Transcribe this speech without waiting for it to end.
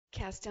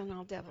cast down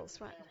all devils.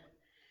 What?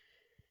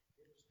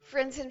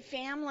 Friends and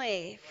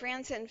family.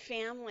 Friends and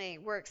family.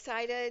 We're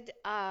excited.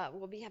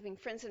 We'll be having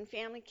friends and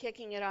family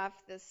kicking it off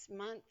this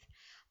month.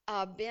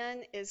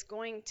 Ben is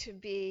going to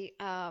be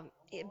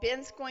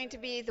Ben's going to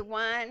be the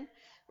one.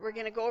 We're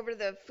going to go over to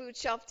the food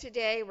shelf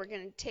today. We're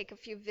going to take a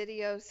few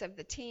videos of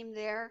the team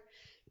there.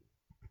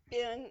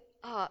 Ben,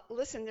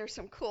 listen, there's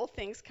some cool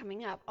things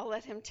coming up. I'll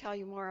let him tell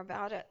you more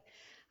about it.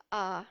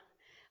 Uh,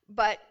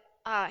 but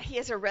he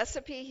has a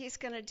recipe he's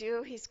going to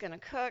do. He's going to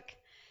cook.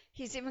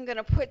 He's even going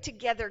to put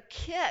together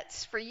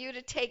kits for you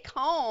to take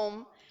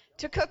home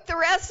to cook the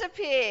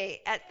recipe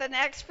at the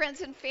next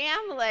Friends and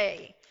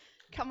Family.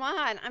 Come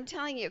on, I'm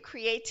telling you,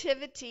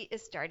 creativity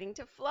is starting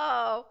to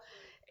flow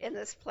in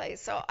this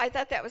place. So I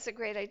thought that was a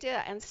great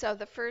idea. And so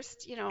the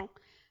first,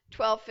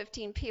 12,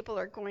 15 people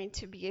are going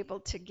to be able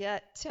to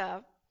get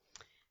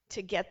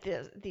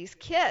these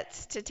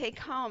kits to take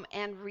home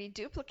and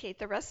reduplicate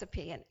the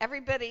recipe. And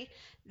everybody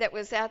that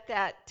was at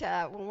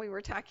that, when we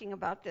were talking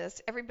about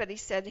this, everybody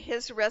said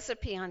his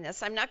recipe on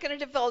this. I'm not going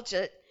to divulge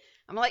it.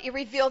 I'm going to let you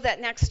reveal that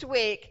next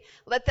week.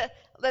 Let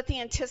the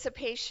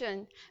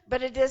anticipation,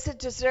 but it is a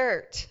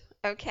dessert,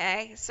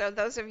 okay? So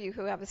those of you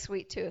who have a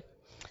sweet tooth.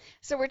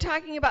 So we're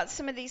talking about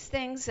some of these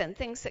things and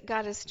things that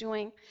God is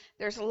doing.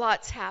 There's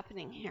lots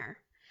happening here,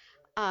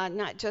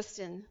 not just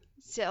in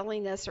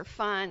silliness or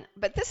fun,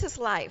 but this is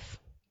life.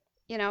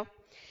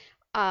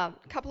 A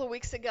couple of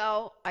weeks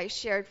ago, I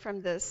shared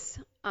from this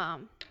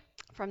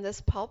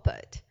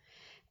pulpit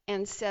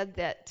and said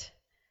that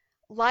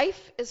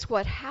life is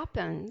what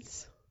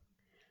happens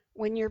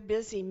when you're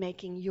busy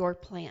making your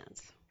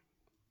plans.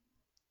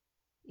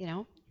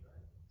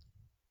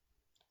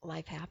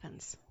 Life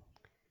happens,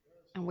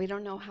 and we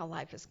don't know how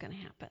life is going to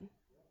happen.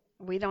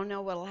 We don't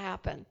know what will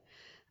happen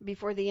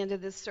before the end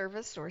of this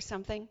service or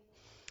something.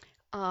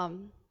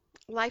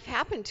 Life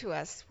happened to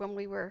us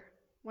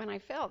when I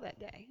fell that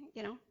day.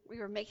 We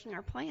were making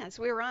our plans.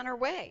 We were on our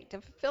way to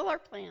fulfill our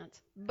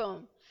plans.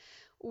 Boom.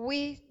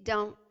 We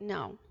don't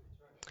know.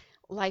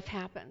 Life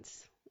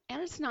happens.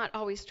 And it's not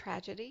always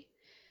tragedy.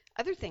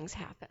 Other things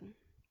happen.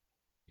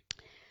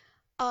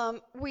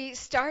 We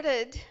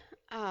started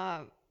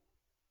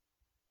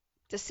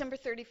December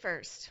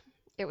 31st.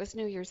 It was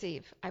New Year's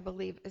Eve, I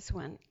believe, is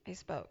when I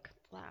spoke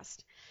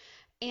last.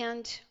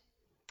 And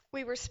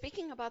we were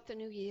speaking about the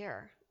new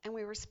year. And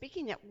we were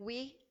speaking that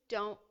we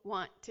don't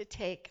want to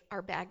take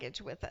our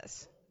baggage with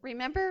us.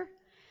 Remember?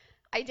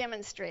 I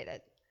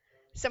demonstrated.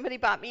 Somebody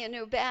bought me a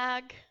new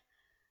bag.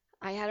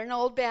 I had an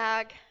old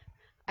bag.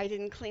 I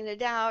didn't clean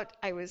it out.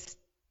 I was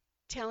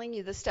telling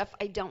you the stuff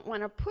I don't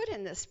want to put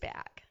in this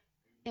bag,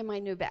 in my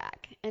new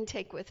bag, and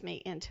take with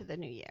me into the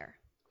new year.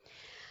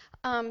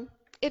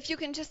 If you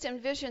can just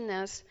envision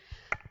this,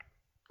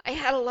 I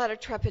had a lot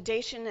of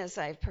trepidation as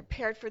I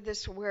prepared for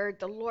this word.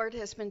 The Lord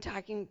has been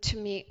talking to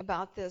me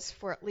about this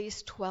for at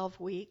least 12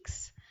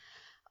 weeks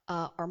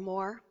or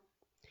more.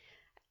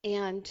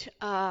 And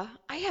I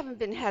haven't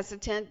been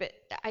hesitant, but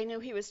I knew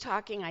he was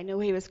talking. I knew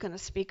he was going to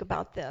speak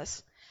about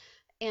this.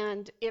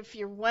 And if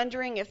you're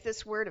wondering if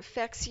this word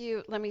affects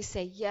you, let me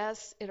say,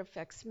 yes, it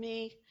affects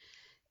me.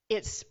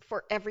 It's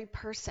for every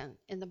person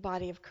in the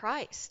body of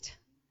Christ.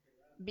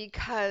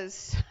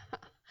 Because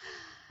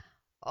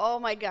oh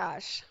my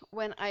gosh,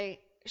 when I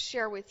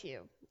share with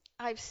you,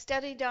 I've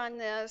studied on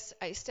this.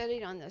 I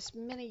studied on this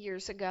many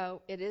years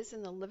ago. It is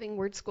in the Living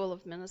Word School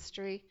of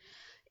Ministry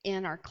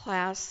in our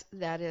class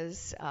that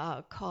is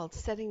called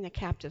Setting the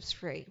Captives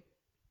Free.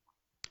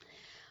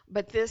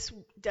 But this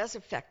does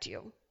affect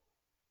you,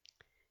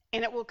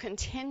 and it will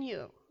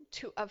continue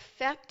to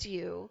affect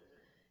you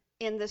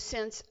in the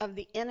sense of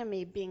the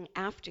enemy being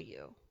after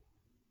you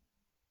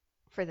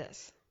for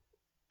this.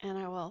 And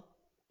I will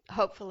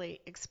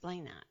hopefully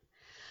explain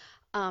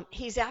that.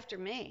 He's after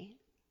me.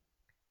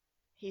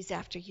 He's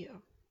after you.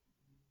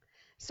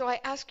 So I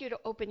ask you to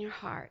open your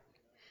heart.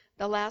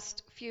 The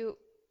last few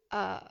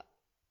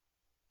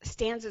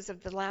stanzas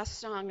of the last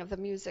song of the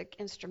music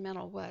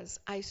instrumental was,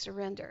 I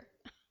surrender.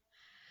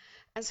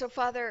 And so,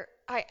 Father,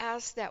 I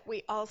ask that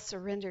we all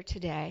surrender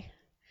today.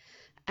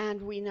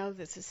 And we know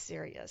this is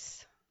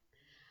serious.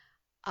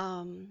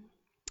 And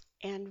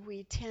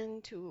we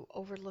tend to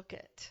overlook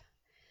it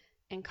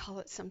and call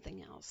it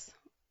something else.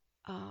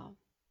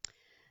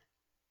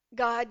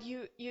 God,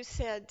 you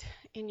said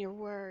in your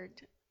word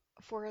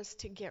for us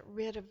to get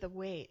rid of the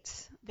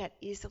weights that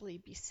easily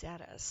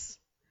beset us.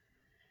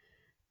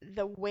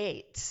 The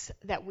weights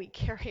that we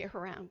carry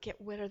around, get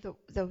rid of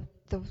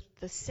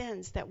the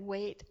sins that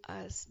weight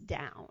us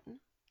down.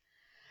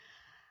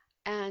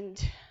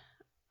 And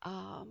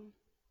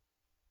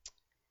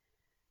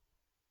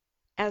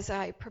as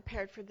I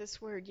prepared for this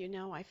word,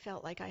 I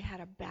felt like I had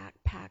a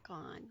backpack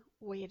on,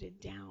 weighted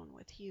down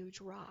with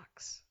huge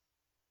rocks.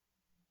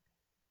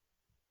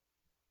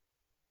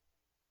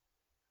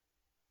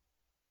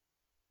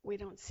 We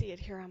don't see it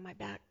here on my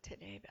back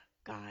today, but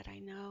God, I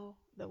know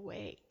the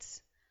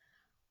weights.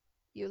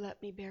 You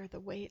let me bear the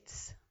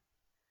weights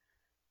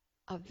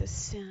of the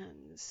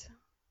sins.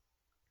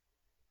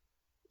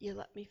 You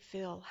let me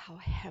feel how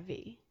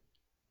heavy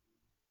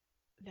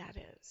that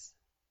is.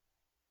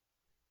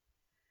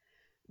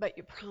 But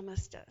you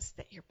promised us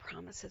that your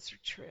promises are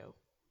true.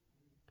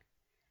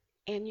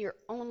 And you're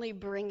only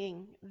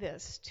bringing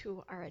this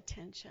to our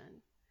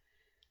attention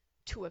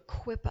to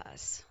equip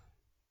us,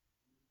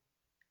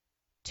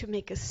 to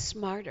make us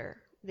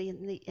smarter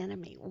than the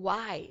enemy,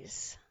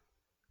 wise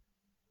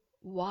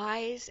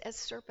as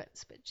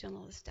serpents, but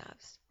gentle as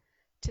doves,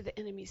 to the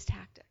enemy's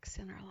tactics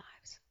in our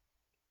lives.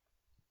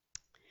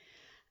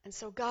 And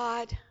so,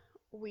 God,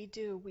 we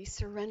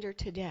surrender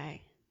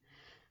today,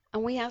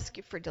 and we ask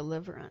you for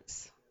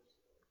deliverance.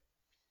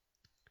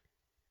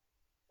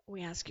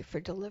 We ask you for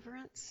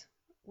deliverance.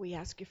 We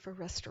ask you for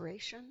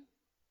restoration.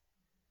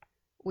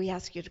 We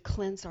ask you to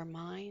cleanse our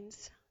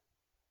minds.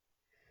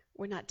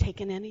 We're not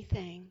taking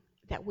anything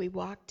that we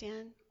walked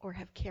in or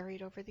have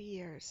carried over the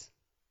years.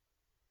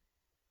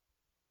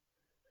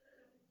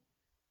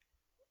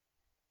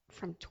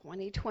 From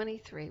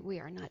 2023, we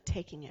are not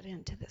taking it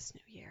into this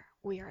new year.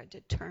 We are a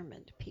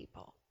determined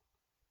people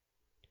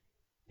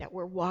that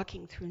we're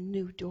walking through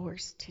new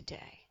doors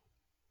today.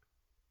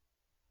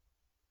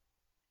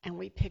 And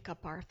we pick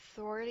up our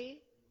authority,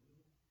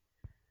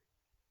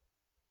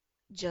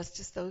 just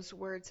as those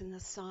words in the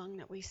song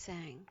that we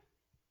sang.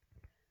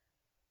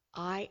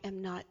 I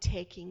am not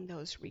taking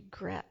those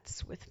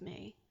regrets with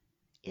me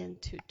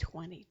into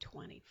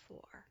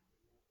 2024.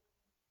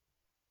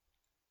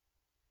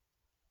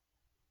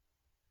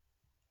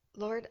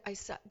 Lord, I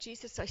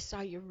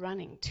saw you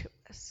running to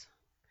us.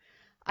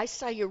 I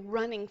saw you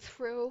running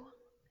through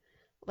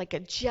like a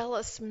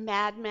jealous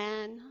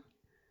madman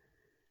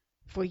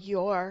for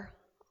your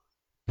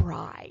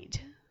bride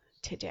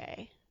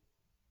today.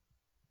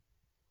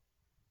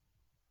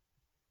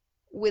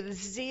 With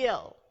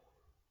zeal,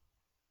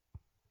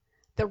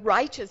 the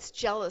righteous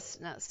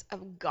jealousness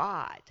of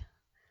God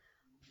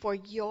for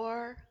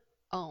your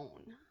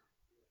own.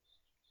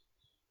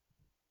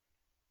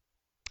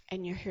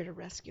 And you're here to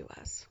rescue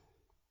us.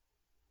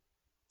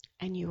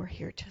 And you are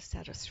here to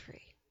set us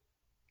free.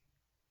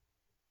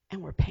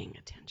 And we're paying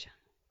attention.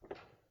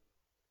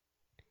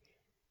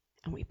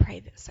 And we pray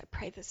this. I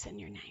pray this in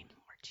your name,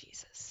 Lord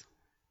Jesus.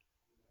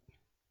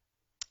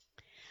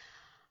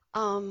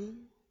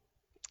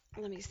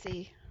 Let me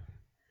see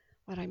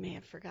what I may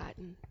have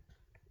forgotten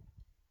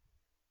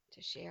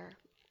to share.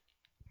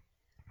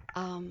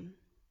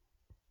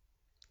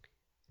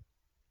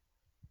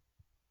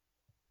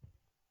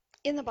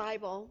 In the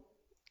Bible,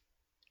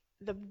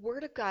 the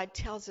Word of God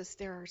tells us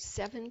there are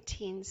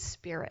 17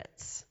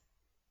 spirits.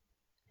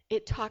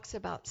 It talks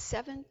about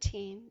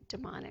 17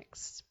 demonic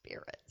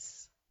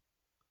spirits.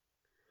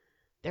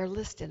 They're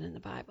listed in the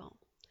Bible.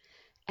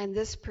 And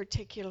this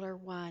particular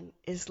one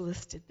is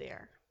listed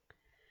there.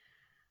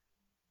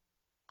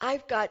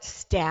 I've got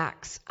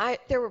stacks. I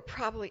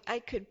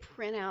could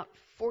print out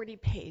 40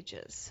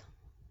 pages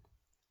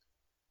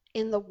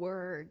in the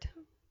Word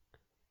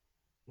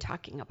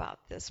talking about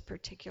this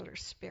particular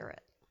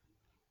spirit.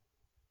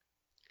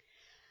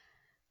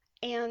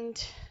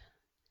 And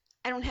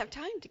I don't have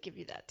time to give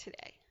you that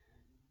today.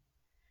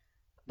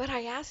 But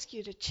I ask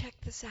you to check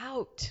this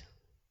out.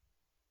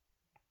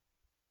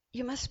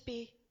 You must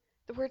be,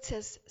 the Word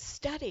says,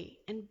 study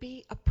and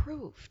be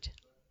approved.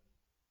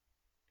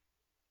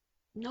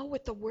 Know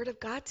what the Word of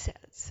God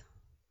says.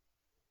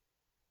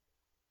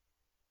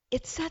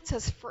 It sets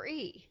us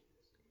free.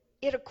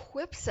 It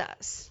equips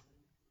us.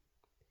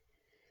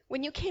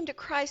 When you came to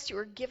Christ, you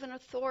were given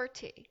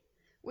authority.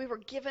 We were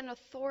given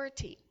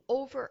authority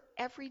over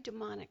every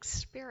demonic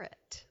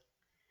spirit.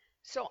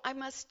 So I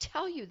must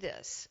tell you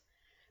this,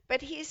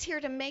 but He's here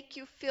to make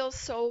you feel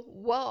so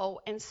woe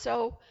and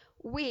so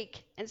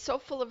weak and so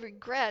full of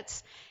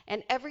regrets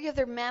and every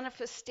other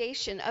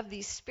manifestation of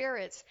these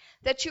spirits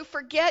that you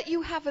forget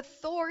you have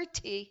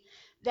authority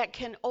that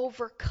can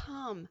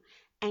overcome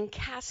and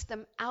cast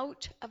them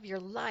out of your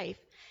life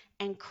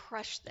and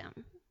crush them.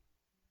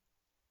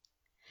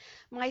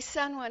 My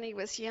son, when he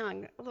was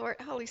young, Lord,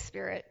 Holy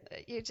Spirit,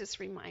 you just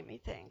remind me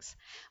things.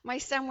 My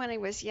son, when he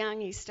was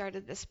young, he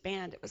started this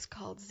band. It was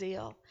called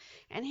Zeal.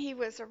 And he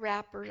was a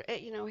rapper.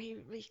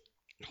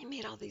 He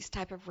made all these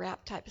type of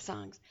rap type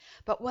songs.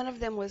 But one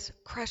of them was,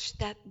 crush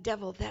that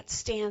devil that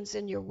stands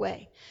in your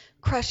way.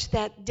 Crush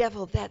that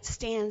devil that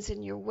stands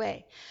in your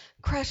way.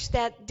 Crush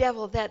that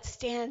devil that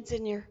stands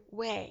in your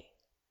way.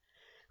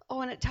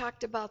 Oh, and it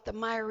talked about the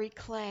miry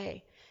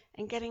clay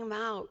and getting him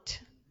out.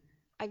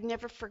 I've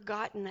never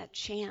forgotten that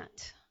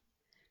chant.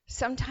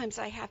 Sometimes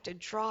I have to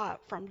draw it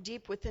from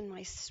deep within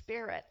my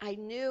spirit. I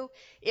knew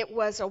it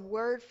was a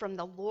word from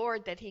the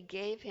Lord that He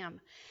gave him.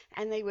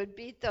 And they would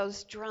beat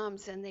those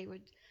drums and they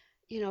would,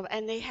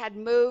 and they had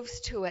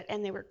moves to it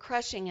and they were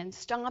crushing and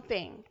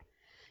stomping.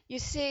 You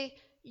see,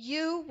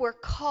 you were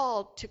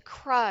called to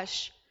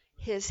crush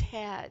his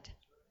head.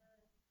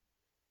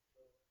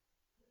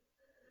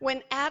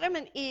 When Adam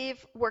and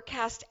Eve were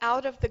cast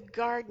out of the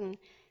garden,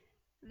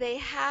 they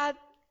had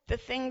the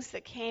things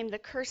that came, the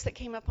curse that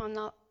came upon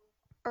the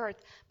earth.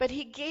 But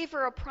He gave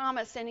her a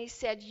promise and He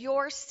said,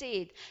 your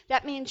seed,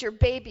 that means your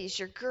babies,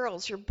 your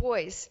girls, your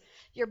boys,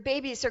 your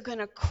babies are going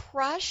to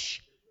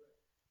crush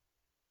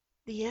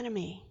the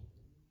enemy.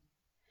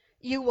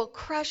 You will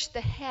crush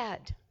the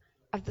head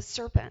of the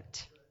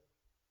serpent.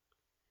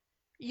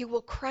 You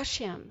will crush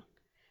him.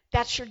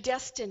 That's your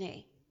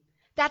destiny.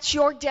 That's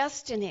your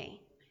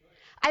destiny.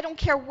 I don't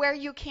care where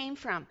you came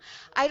from.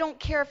 I don't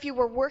care if you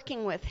were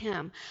working with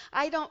him.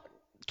 I don't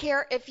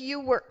care if you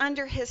were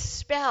under his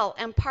spell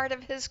and part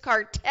of his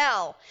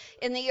cartel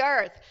in the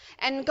earth.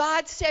 And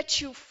God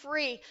set you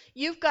free.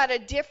 You've got a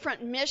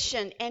different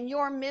mission, and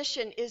your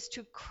mission is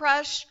to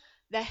crush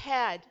the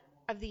head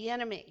of the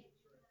enemy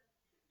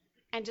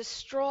and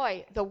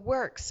destroy the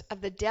works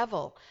of the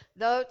devil.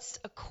 That's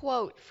a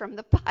quote from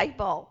the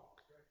Bible.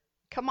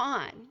 Come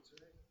on.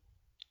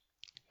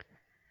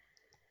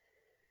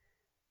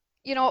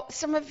 You know,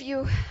 some of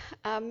you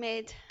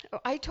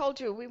I told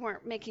you we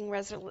weren't making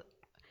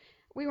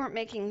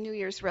New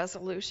Year's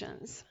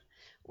resolutions.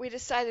 We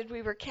decided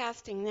we were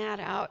casting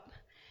that out,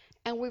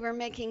 and we were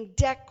making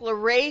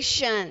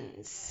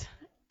declarations,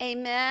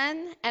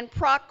 amen, and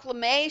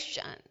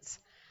proclamations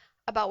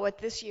about what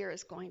this year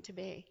is going to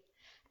be.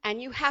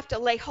 And you have to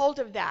lay hold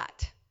of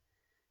that.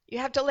 You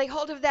have to lay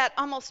hold of that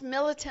almost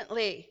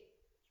militantly.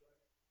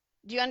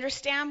 Do you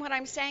understand what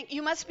I'm saying?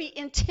 You must be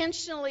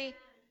intentionally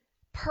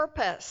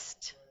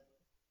purposed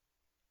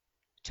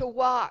to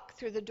walk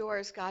through the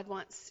doors God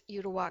wants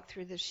you to walk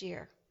through this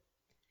year,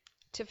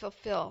 to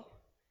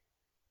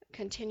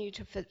continue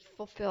to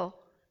fulfill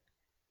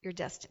your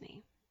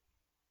destiny.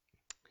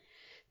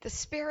 The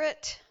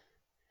spirit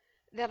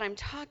that I'm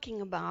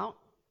talking about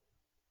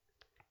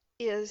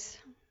is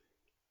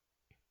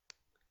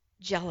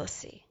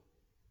jealousy.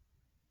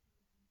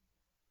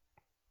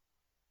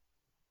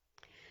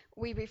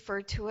 We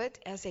refer to it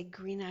as a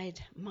green-eyed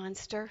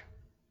monster.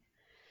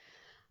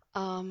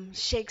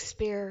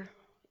 Shakespeare,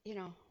 you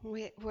know,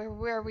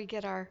 where we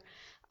get our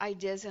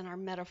ideas and our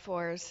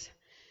metaphors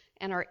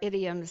and our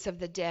idioms of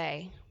the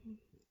day.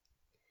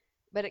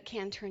 But it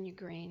can turn you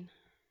green.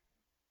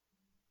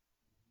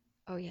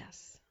 Oh,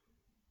 yes.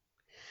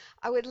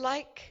 I would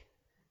like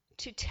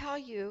to tell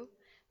you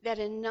that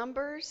in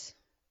Numbers,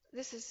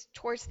 this is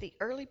towards the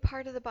early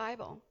part of the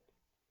Bible,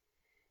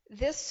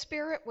 this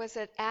spirit was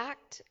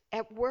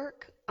at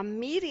work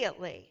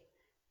immediately.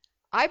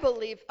 I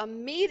believe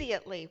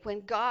immediately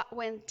when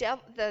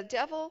the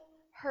devil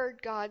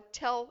heard God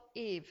tell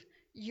Eve,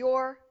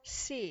 your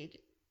seed,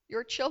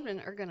 your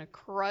children are going to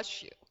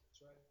crush you.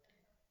 That's right.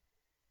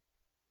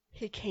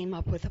 He came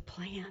up with a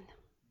plan.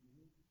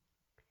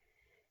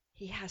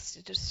 He has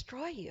to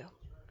destroy you.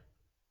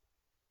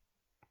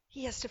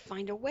 He has to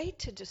find a way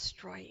to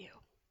destroy you.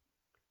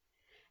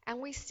 And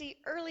we see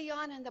early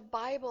on in the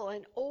Bible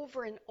and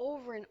over and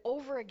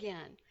over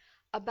again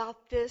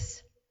about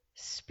this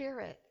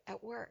spirit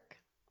at work.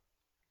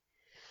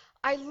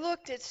 I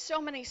looked at so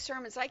many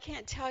sermons. I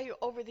can't tell you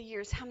over the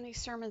years how many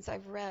sermons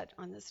I've read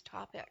on this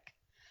topic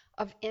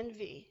of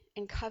envy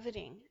and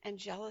coveting and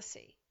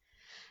jealousy.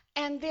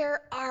 And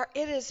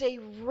it is a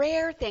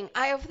rare thing.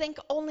 I think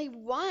only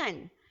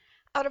one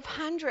out of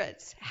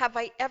hundreds have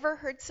I ever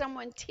heard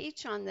someone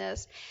teach on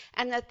this,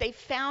 and that they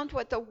found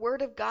what the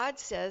Word of God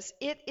says.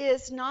 It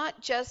is not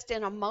just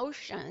an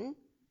emotion.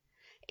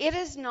 It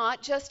is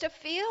not just a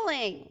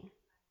feeling.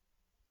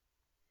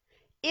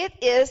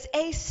 It is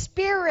a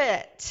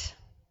spirit,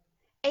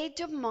 a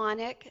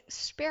demonic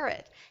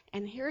spirit.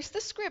 And here's the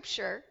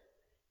scripture.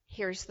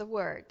 Here's the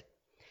word.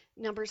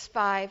 Numbers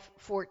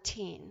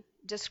 5:14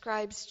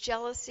 describes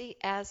jealousy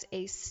as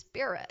a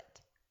spirit.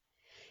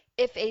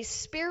 If a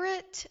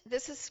spirit,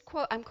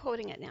 I'm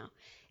quoting it now.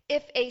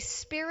 If a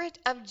spirit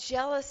of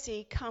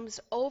jealousy comes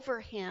over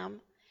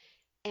him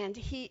and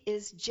he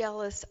is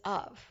jealous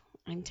of,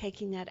 I'm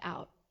taking that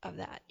out of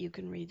that. You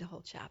can read the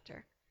whole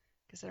chapter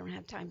because I don't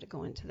have time to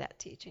go into that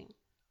teaching.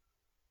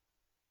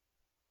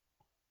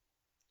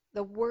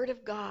 The Word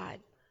of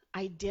God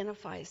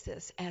identifies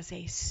this as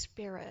a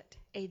spirit,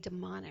 a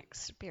demonic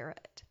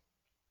spirit.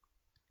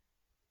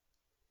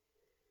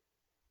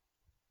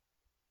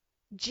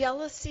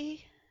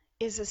 Jealousy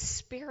is a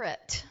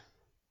spirit.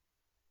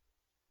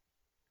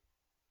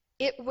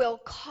 It will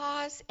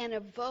cause and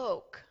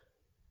evoke.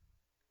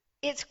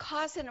 Its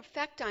cause and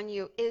effect on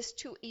you is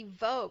to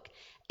evoke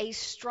a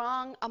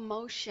strong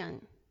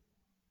emotion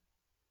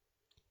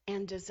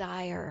and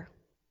desire.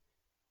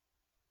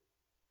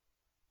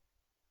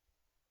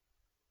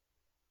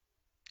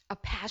 A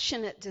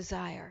passionate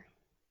desire.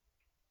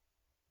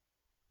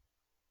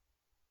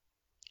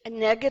 A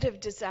negative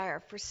desire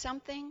for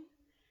something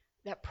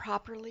that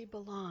properly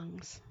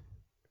belongs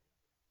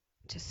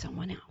to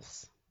someone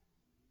else.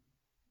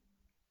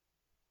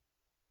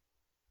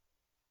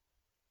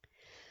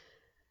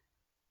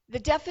 The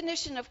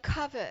definition of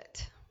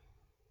covet,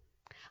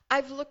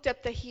 I've looked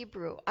up the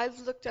Hebrew, I've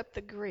looked up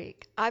the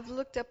Greek, I've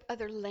looked up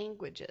other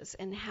languages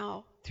and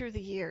how through the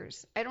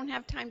years. I don't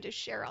have time to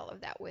share all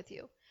of that with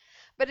you.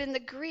 But in the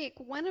Greek,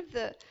 one of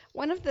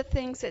the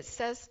things it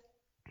says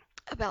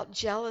about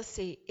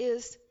jealousy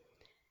is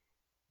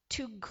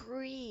to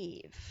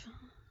grieve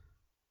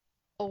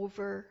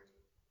over,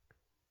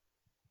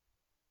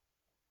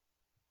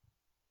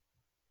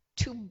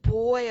 to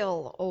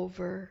boil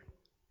over,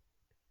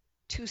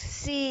 to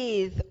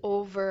seethe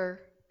over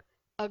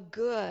a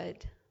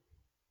good,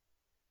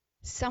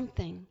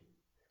 something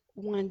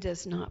one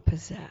does not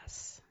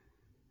possess.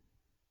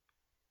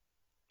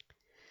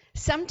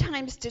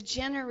 Sometimes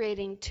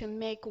degenerating to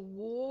make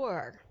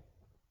war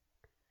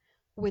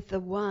with the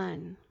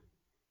one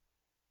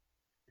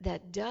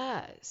that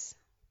does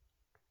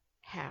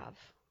have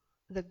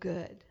the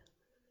good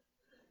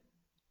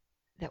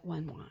that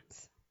one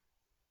wants.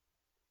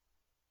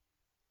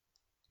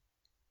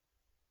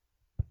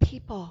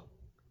 People,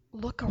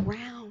 look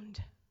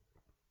around.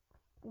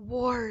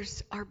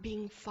 Wars are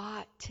being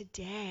fought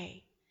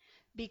today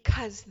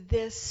because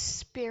this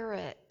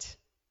spirit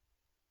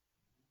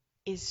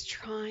is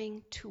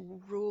trying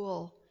to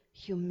rule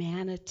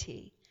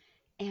humanity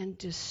and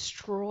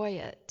destroy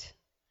it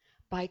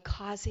by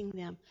causing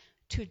them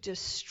to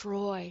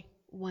destroy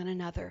one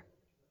another.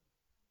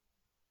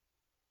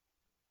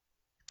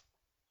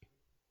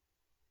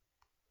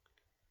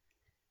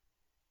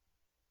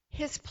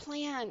 His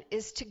plan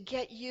is to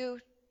get you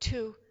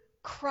to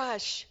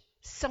crush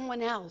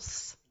someone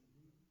else.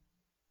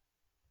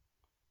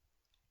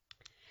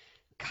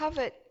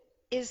 Covet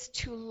is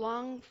to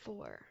long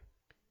for,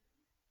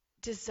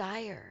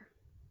 desire,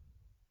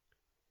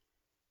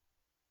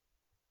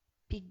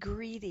 be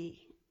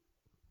greedy,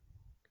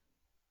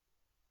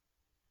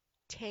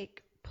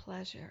 take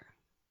pleasure.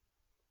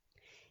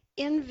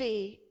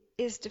 Envy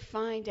is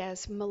defined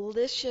as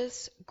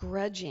malicious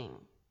grudging.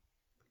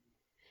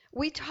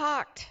 We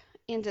talked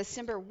in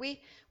December,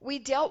 we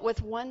dealt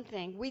with one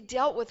thing. We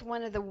dealt with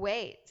one of the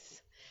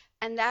weights,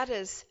 and that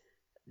is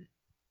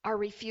our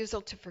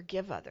refusal to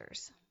forgive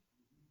others.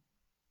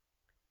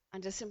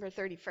 On December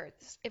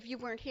 31st. If you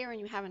weren't here and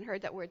you haven't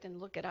heard that word, then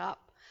look it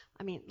up.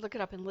 Look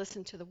it up and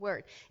listen to the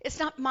word. It's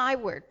not my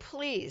word,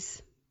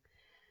 please.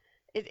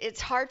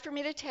 It's hard for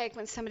me to take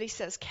when somebody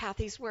says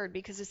Kathy's word,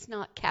 because it's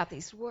not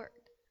Kathy's word.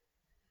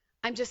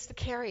 I'm just the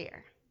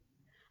carrier.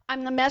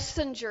 I'm the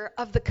messenger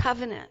of the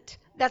covenant.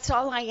 That's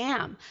all I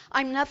am.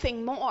 I'm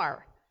nothing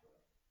more.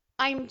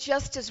 I'm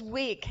just as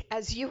weak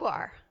as you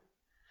are.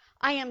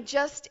 I am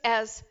just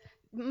as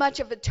much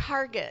of a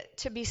target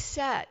to be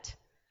set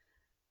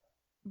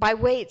by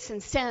weights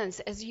and sins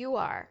as you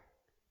are.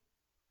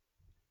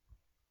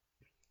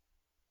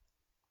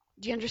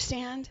 Do you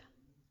understand?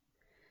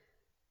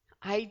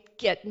 I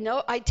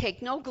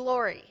take no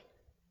glory.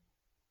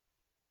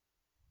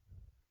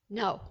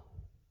 No.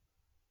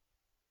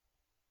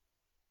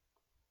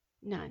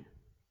 None.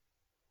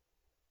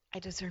 I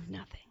deserve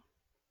nothing.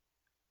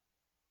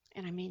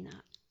 And I mean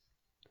that.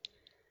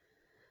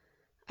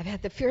 I've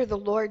had the fear of the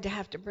Lord to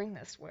have to bring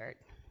this word,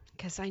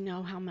 because I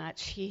know how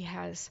much he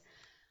has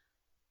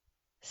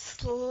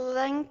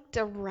slinked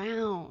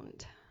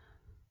around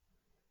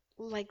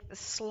like the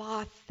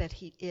sloth that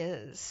he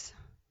is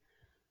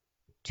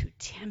to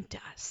tempt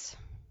us,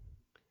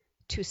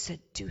 to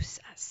seduce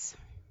us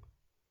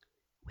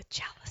with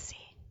jealousy,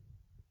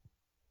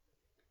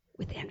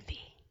 with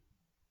envy,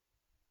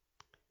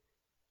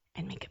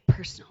 and make it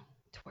personal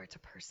towards a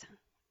person.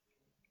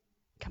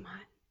 Come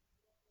on.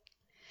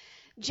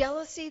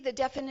 Jealousy, the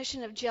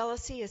definition of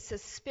jealousy is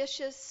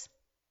suspicious.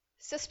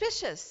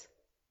 Suspicious.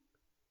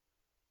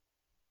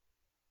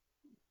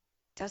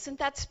 Doesn't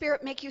that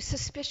spirit make you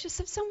suspicious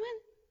of someone?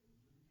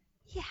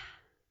 Yeah.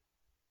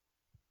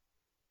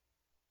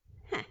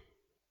 Huh.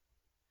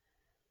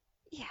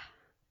 Yeah.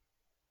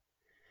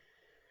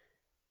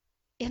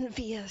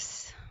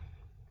 Envious.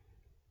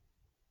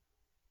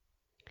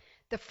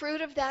 The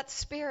fruit of that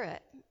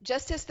spirit,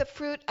 just as the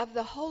fruit of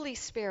the Holy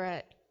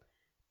Spirit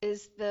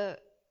is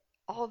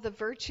all the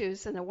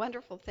virtues and the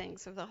wonderful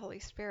things of the Holy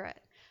Spirit.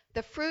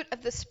 The fruit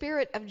of the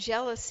spirit of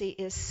jealousy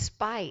is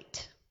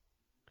spite.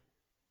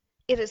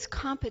 It is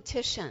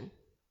competition.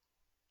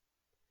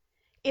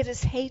 It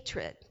is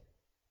hatred,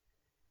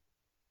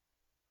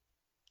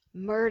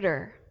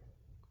 murder,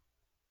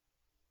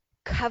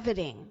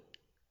 coveting,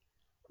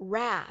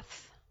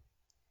 wrath,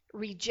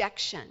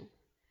 rejection,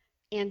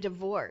 and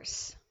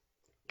divorce,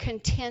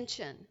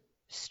 contention,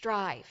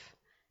 strife,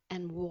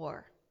 and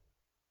war.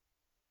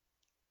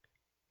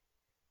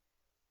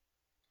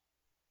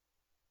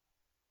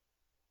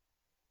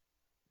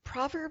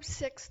 Proverbs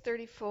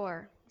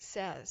 6:34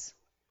 says,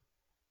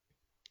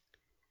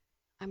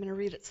 I'm going to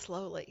read it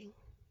slowly.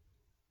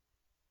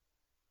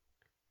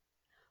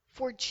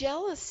 For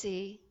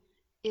jealousy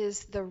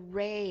is the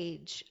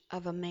rage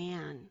of a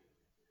man.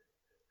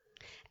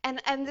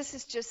 And this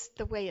is just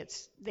the way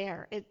it's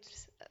there.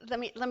 Let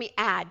me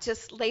add,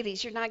 just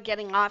ladies, you're not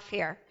getting off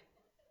here.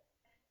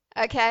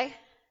 Okay?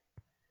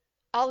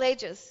 All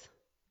ages.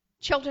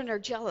 Children are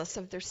jealous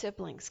of their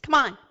siblings. Come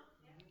on.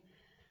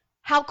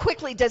 How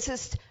quickly does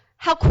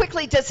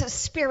this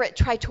spirit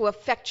try to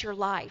affect your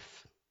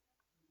life?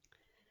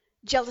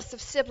 Jealous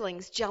of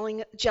siblings,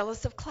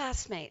 jealous of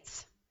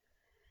classmates.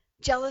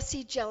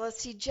 Jealousy,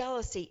 jealousy,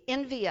 jealousy.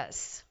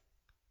 Envious.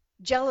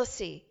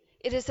 Jealousy.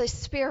 It is a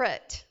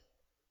spirit.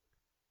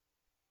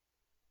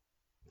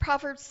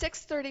 Proverbs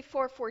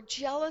 6:34, for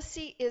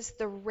jealousy is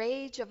the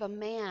rage of a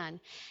man,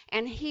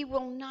 and he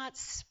will not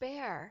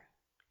spare,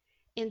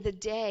 in the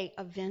day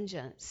of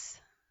vengeance.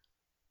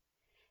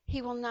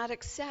 He will not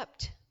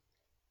accept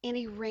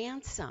any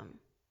ransom,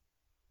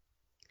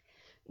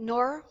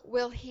 nor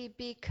will he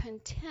be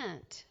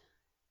content,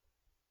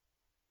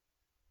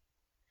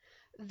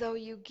 though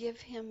you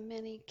give him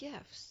many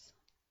gifts.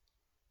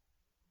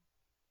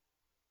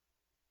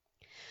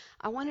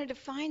 I wanted to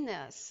find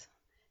this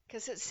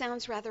because it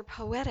sounds rather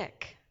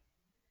poetic,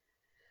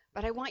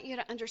 but I want you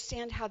to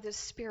understand how this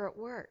spirit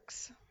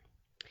works.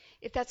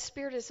 If that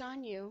spirit is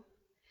on you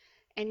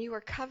and you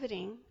are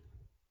coveting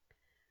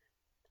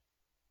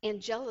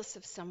and jealous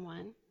of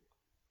someone,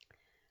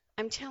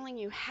 I'm telling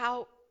you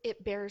how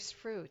it bears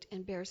fruit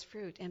and bears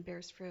fruit and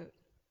bears fruit.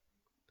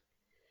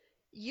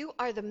 You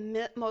are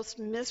the most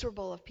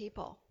miserable of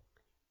people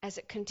as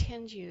it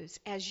continues,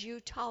 as you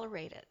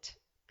tolerate it.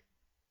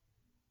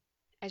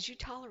 As you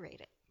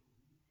tolerate it,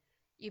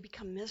 you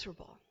become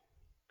miserable.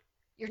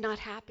 You're not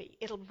happy.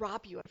 It'll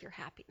rob you of your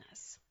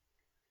happiness.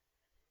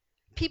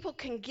 People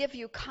can give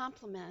you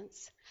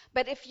compliments,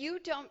 but if you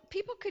don't,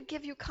 people could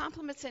give you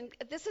compliments, and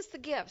this is the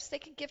gifts. They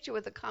could gift you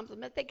with a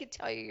compliment. They could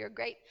tell you you're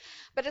great.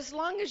 But as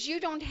long as you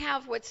don't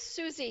have what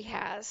Susie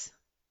has,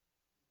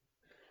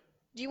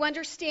 do you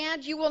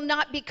understand? You will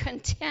not be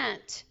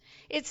content.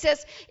 It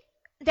says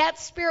that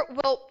spirit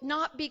will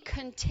not be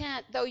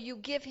content, though you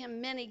give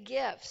him many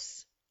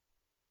gifts.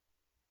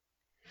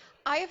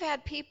 I have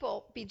had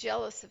people be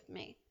jealous of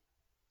me.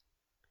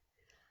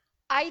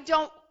 I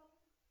don't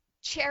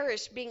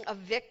cherish being a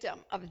victim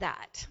of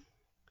that.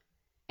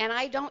 And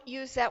I don't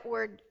use that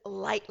word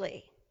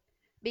lightly.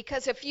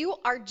 Because if you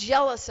are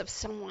jealous of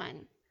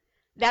someone,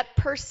 that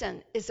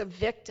person is a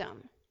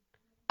victim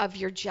of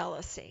your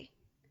jealousy.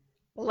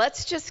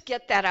 Let's just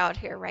get that out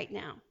here right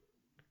now.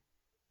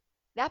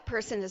 That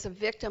person is a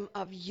victim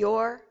of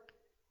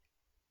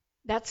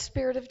that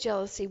spirit of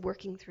jealousy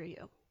working through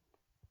you.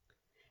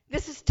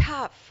 This is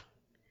tough,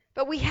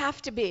 but we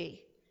have to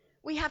be.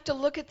 We have to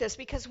look at this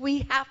because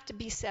we have to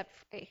be set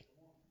free.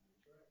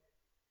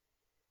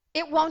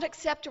 It won't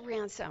accept a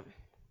ransom.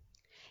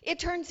 It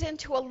turns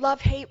into a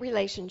love-hate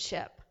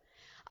relationship.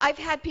 I've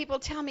had people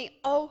tell me,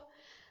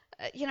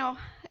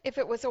 if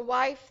it was a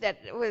wife that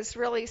was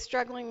really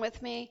struggling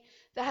with me,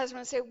 the husband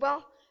would say,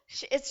 well,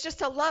 it's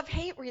just a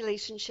love-hate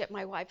relationship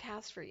my wife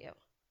has for you.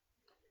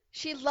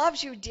 She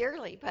loves you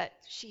dearly, but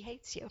she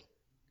hates you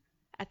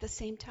at the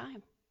same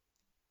time.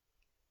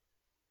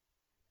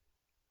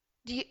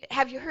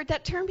 Have you heard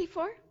that term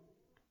before?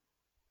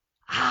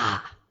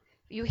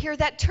 You hear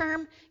that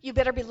term, you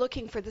better be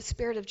looking for the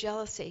spirit of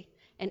jealousy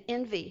and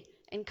envy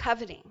and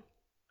coveting,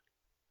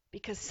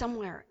 because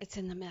somewhere it's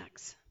in the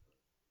mix.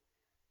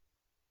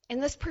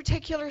 In this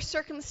particular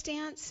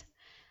circumstance,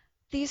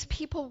 these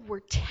people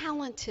were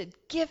talented,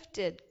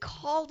 gifted,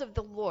 called of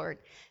the Lord,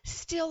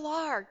 still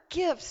are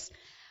gifts,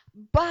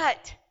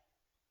 but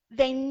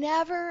they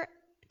never,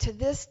 to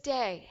this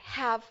day,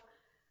 have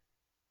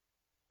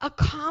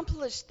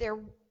accomplished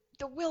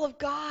the will of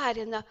God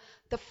and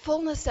the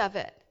fullness of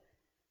it.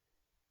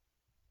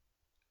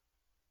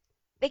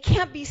 They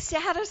can't be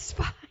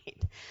satisfied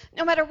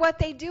no matter what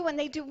they do, and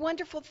they do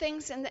wonderful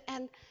things,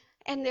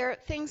 and they're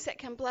things that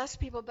can bless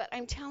people, but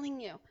I'm telling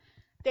you,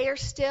 they are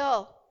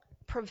still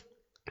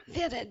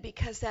prevented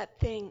because that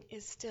thing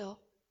is still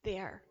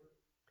there.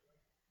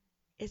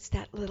 It's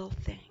that little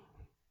thing.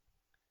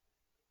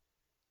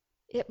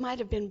 It might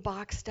have been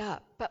boxed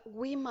up, but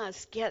we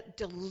must get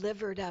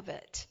delivered of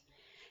it.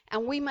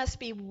 And we must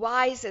be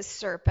wise as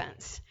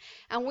serpents.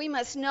 And we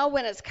must know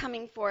when it's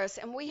coming for us.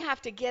 And we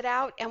have to get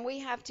out and we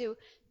have to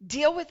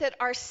deal with it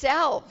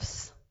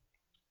ourselves.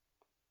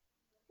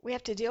 We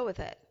have to deal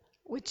with it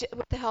with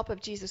the help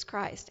of Jesus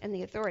Christ and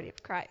the authority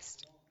of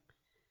Christ.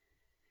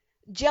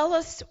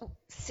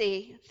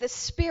 Jealousy,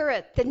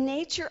 the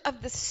nature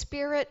of the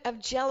spirit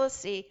of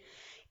jealousy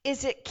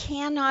is it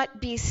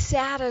cannot be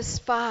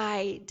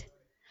satisfied.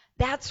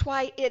 That's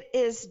why it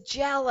is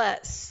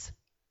jealous.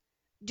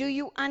 Do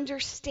you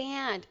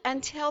understand?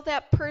 Until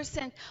that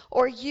person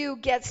or you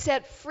get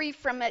set free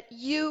from it,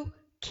 you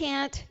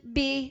can't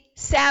be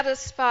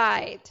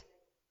satisfied.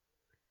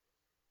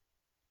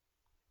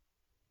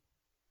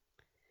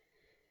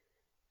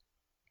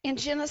 In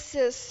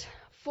Genesis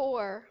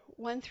 4,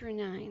 1 through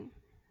 9,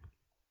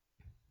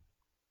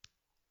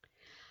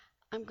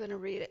 I'm going to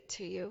read it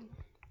to you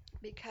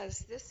because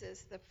this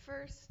is the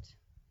first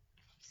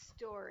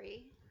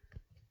story.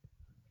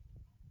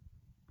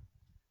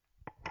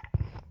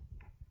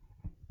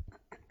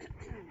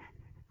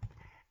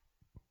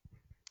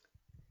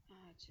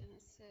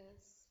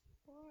 Genesis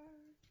 4.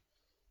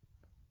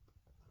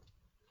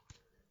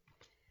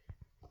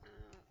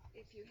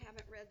 If you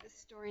haven't read this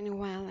story in a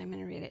while, I'm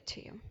going to read it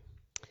to you.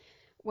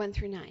 1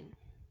 through 9,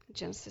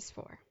 Genesis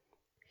 4.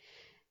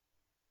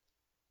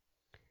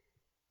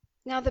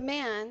 Now the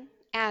man,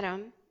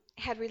 Adam,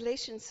 had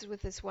relations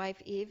with his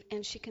wife Eve,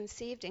 and she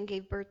conceived and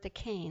gave birth to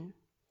Cain.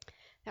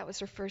 That was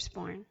her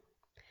firstborn.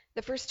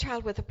 The first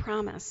child with a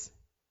promise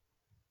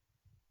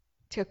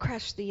to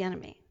crush the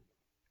enemy.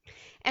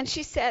 And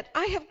she said,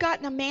 I have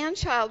gotten a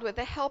man-child with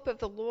the help of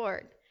the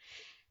Lord.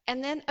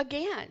 And then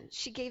again,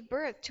 she gave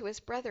birth to his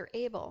brother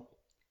Abel.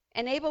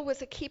 And Abel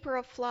was a keeper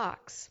of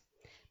flocks,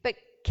 but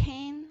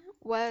Cain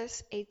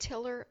was a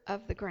tiller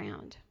of the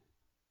ground.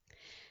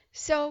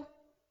 So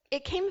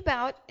it came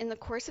about in the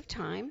course of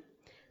time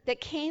that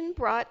Cain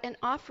brought an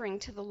offering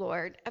to the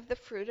Lord of the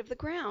fruit of the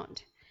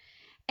ground.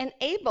 And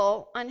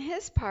Abel, on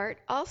his part,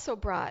 also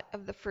brought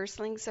of the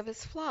firstlings of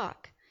his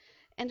flock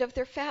and of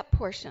their fat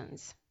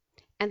portions.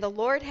 And the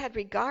Lord had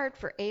regard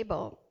for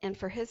Abel and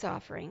for his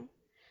offering,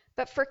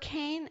 but for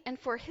Cain and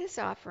for his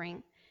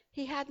offering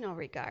he had no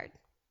regard.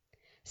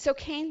 So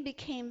Cain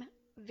became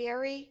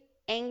very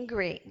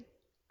angry,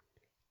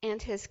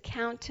 and his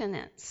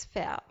countenance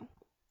fell.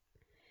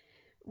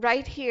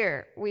 Right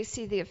here, we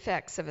see the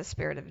effects of a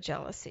spirit of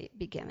jealousy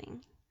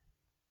beginning.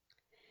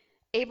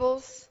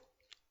 Abel's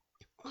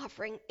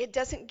offering, it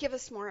doesn't give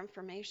us more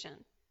information,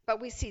 but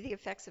we see the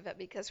effects of it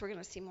because we're going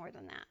to see more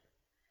than that.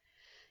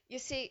 You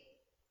see,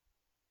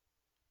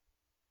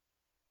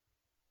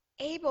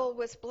 Abel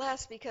was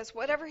blessed because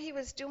whatever he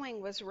was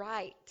doing was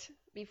right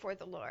before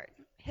the Lord.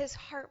 His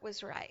heart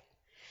was right.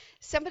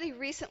 Somebody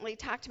recently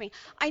talked to me.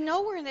 I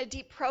know we're in a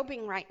deep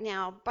probing right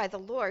now by the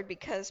Lord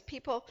because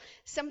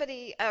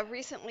somebody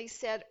recently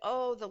said,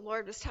 oh, the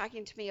Lord was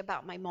talking to me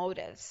about my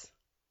motives.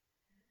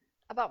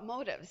 About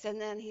motives. And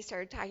then he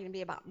started talking to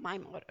me about my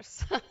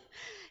motives.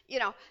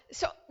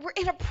 So we're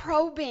in a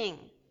probing.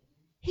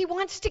 He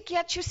wants to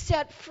get you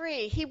set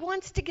free. He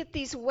wants to get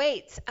these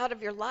weights out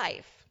of your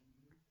life.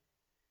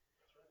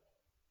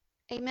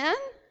 Amen?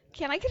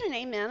 Can I get an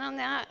amen on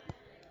that?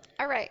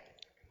 All right.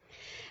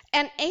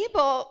 And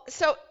Abel,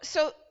 so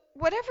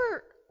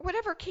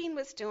whatever Cain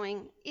was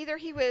doing, either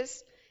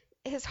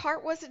his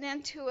heart wasn't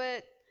into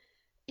it,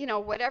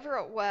 whatever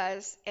it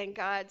was, and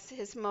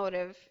his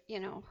motive,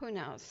 who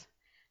knows?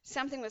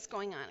 Something was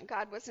going on.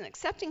 God wasn't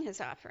accepting his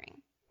offering.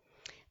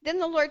 Then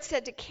the Lord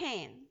said to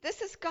Cain,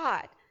 this is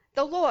God,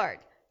 the Lord,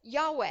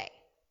 Yahweh,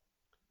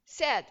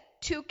 said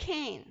to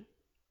Cain,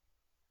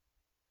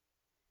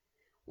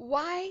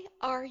 why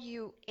are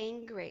you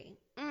angry?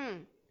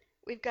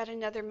 We've got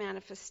another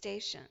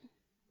manifestation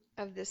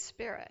of this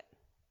spirit.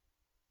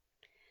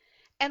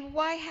 And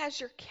why has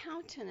your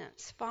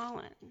countenance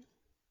fallen?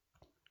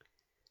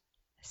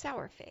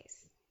 Sour face.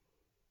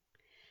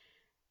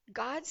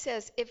 God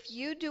says, if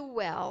you do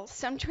well,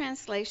 some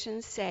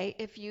translations say,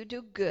 if you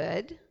do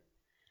good,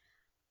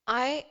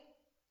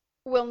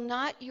 will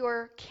not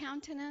your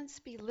countenance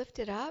be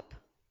lifted up?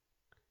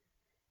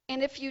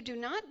 And if you do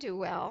not do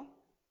well,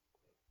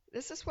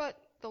 this is what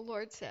the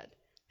Lord said,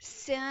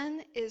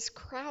 sin is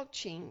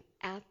crouching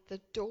at the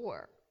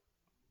door,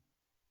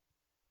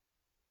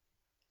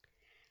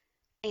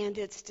 and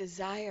its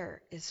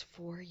desire is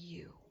for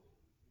you.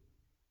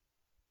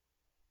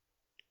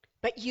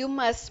 But you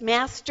must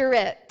master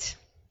it.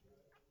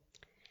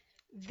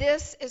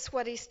 This is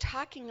what he's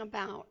talking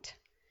about.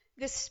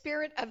 This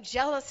spirit of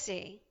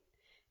jealousy,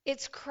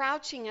 it's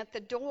crouching at the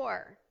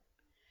door.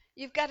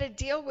 You've got to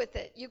deal with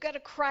it. You've got to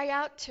cry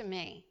out to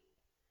me.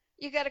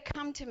 You've got to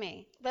come to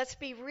me. Let's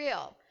be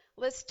real.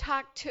 Let's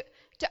talk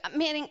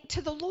meaning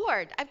to the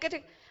Lord. I've got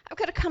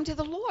to come to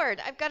the Lord.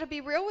 I've got to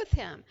be real with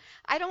him.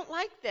 I don't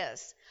like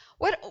this.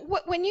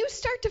 When you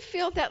start to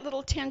feel that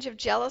little tinge of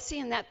jealousy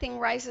and that thing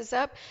rises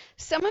up,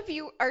 some of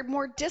you are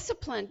more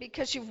disciplined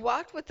because you've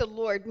walked with the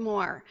Lord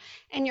more,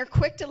 and you're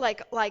quick to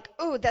like,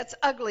 oh, that's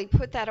ugly,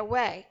 put that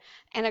away,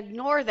 and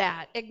ignore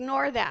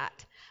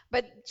that.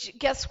 But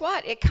guess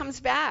what? It comes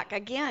back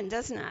again,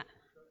 doesn't it?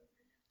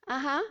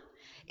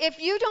 If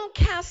you don't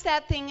cast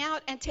that thing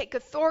out and take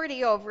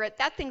authority over it,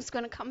 that thing's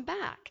going to come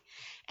back.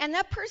 And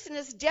that person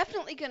is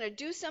definitely going to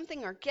do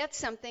something or get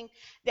something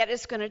that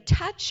is going to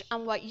touch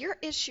on what your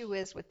issue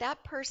is with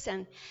that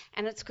person,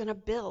 and it's going to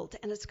build,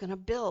 and it's going to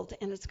build,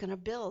 and it's going to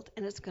build,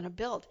 and it's going to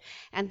build.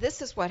 And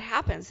this is what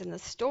happens in the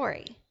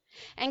story.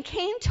 And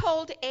Cain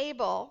told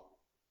Abel,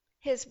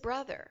 his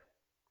brother.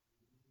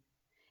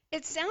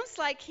 It sounds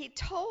like he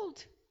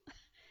told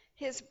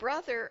his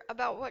brother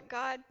about what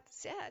God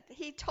said.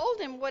 He told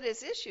him what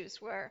his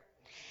issues were.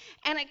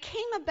 And it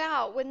came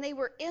about when they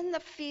were in the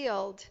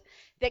field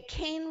that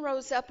Cain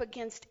rose up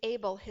against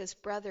Abel, his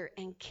brother,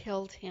 and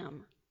killed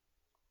him.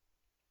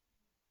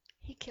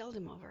 He killed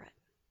him over it.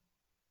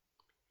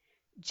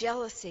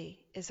 Jealousy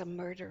is a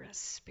murderous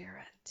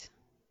spirit.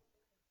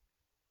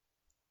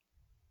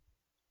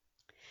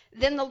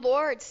 Then the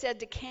Lord said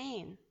to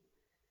Cain,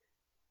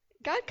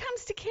 God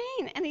comes to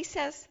Cain and he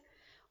says,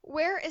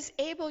 where is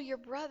Abel, your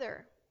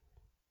brother?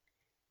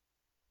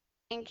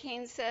 And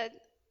Cain said,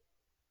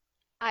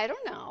 I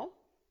don't know.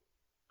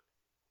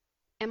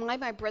 Am I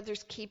my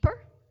brother's keeper?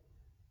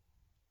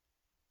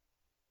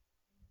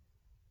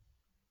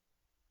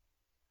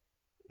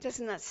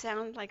 Doesn't that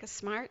sound like a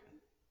smart?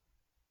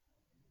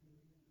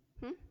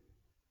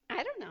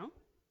 I don't know.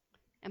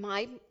 Am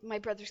I my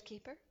brother's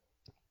keeper?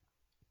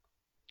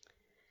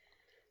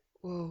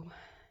 Whoa.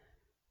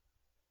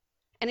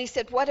 And he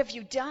said, what have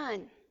you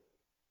done?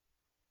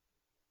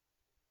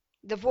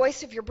 The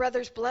voice of your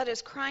brother's blood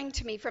is crying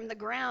to me from the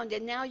ground,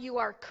 and now you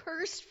are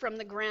cursed from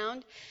the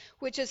ground,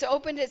 which has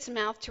opened its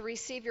mouth to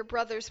receive your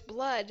brother's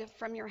blood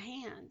from your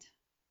hand.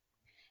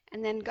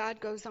 And then God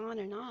goes on,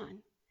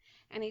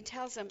 and he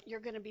tells him,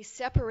 you're going to be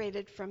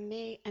separated from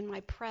me and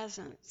my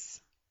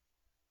presence.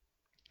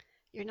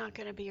 You're not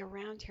going to be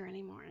around here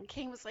anymore. And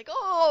Cain was like,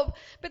 oh,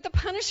 but the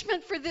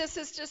punishment for this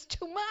is just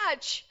too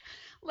much.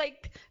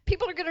 Like,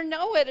 people are going to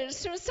know it, and as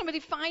soon as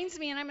somebody finds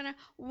me and I'm going to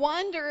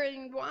wander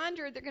and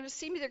wander, they're going to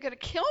see me, they're going to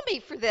kill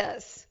me for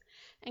this.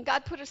 And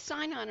God put a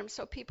sign on him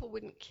so people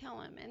wouldn't kill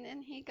him. And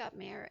then he got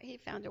married. He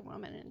found a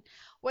woman, and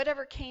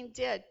whatever Cain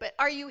did. But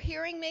are you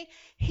hearing me?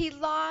 He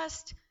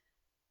lost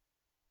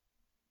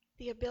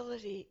the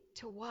ability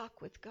to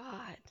walk with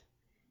God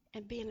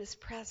and be in his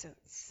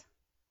presence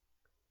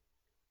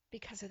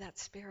because of that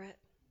spirit.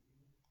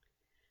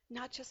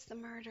 Not just the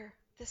murder,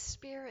 the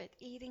spirit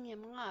eating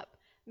him up.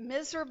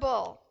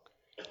 Miserable.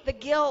 The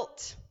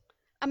guilt.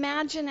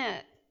 Imagine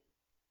it.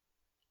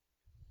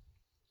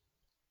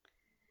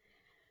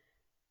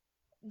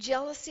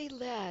 Jealousy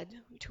led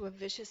to a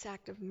vicious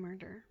act of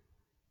murder.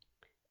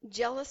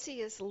 Jealousy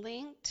is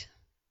linked,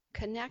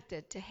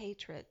 connected to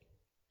hatred.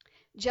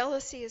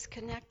 Jealousy is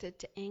connected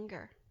to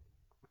anger.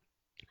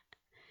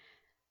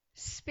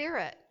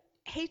 Spirit,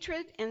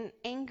 hatred and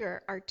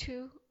anger are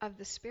two of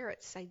the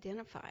spirits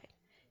identified.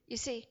 You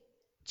see,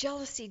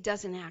 jealousy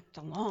doesn't act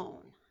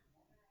alone.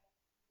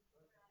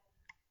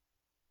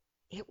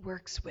 It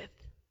works with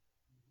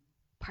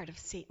part of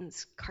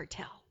Satan's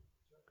cartel.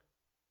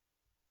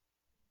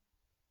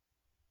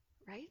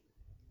 Right?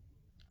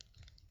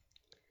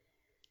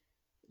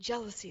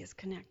 Jealousy is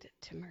connected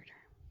to murder.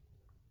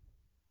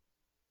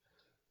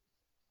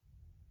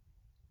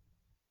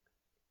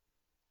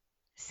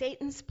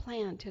 Satan's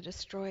plan to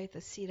destroy the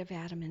seed of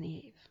Adam and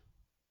Eve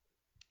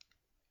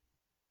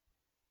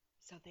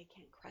so they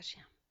can't crush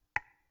him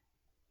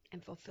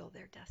and fulfill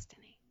their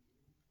destiny.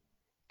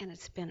 And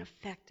it's been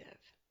effective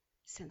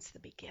since the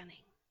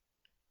beginning.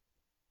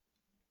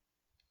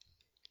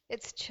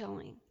 It's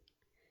chilling.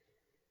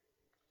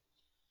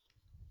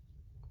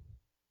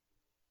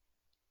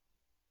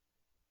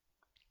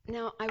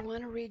 Now, I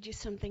want to read you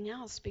something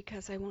else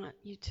because I want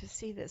you to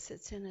see this.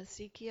 It's in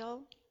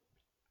Ezekiel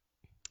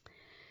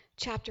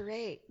chapter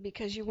 8,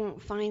 because you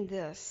won't find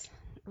this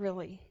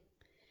really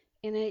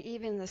in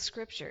even the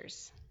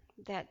scriptures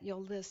that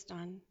you'll list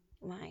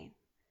online.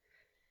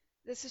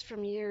 This is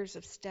from years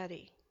of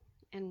study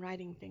and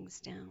writing things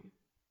down.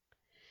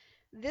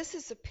 This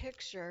is a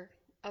picture,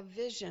 a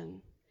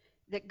vision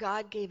that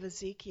God gave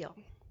Ezekiel.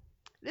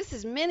 This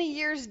is many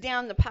years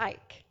down the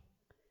pike.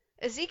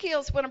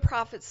 Ezekiel's one of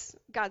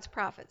God's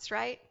prophets,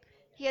 right?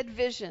 He had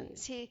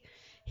visions. He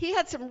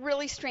had some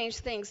really strange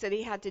things that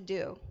he had to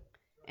do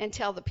and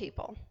tell the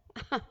people.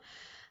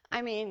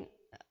 I mean,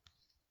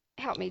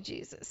 help me,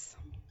 Jesus.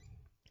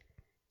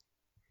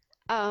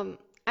 I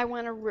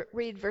want to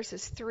read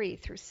verses 3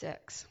 through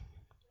 6,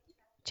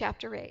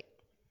 chapter 8.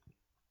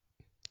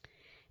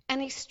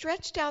 And he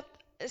stretched out,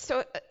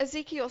 so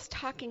Ezekiel's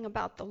talking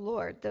about the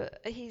Lord.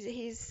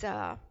 He's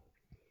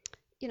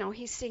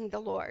seeing the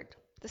Lord,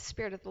 the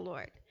Spirit of the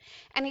Lord.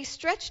 And he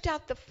stretched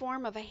out the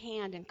form of a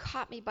hand and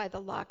caught me by the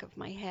lock of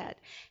my head.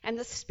 And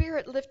the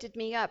Spirit lifted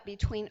me up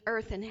between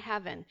earth and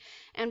heaven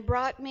and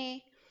brought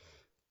me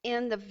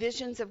in the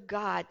visions of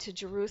God to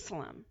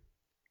Jerusalem,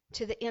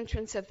 to the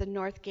entrance of the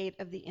north gate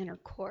of the inner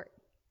court.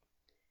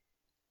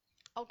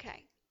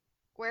 Okay,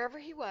 wherever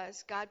he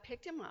was, God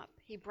picked him up.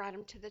 He brought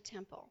him to the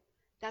temple.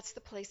 That's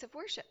the place of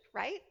worship,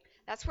 right?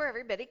 That's where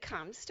everybody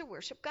comes to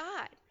worship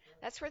God.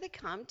 That's where they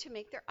come to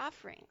make their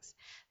offerings.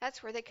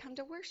 That's where they come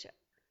to worship.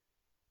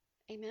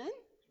 Amen?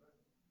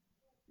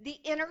 The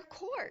inner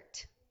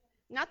court,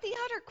 not the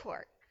outer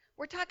court.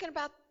 We're talking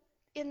about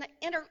in the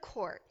inner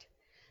court.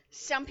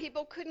 Some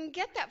people couldn't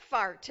get that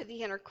far to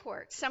the inner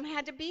court. Some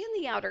had to be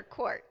in the outer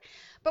court.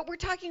 But we're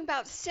talking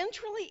about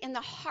centrally in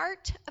the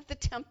heart of the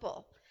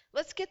temple.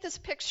 Let's get this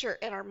picture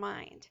in our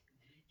mind.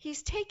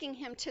 He's taking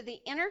him to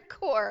the inner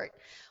court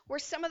where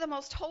some of the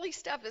most holy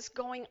stuff is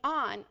going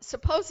on,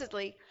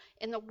 supposedly,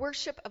 in the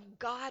worship of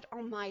God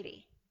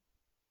Almighty.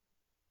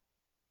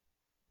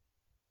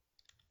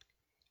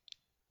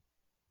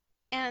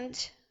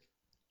 And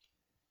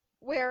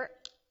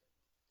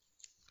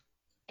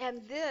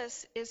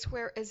this is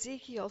where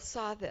Ezekiel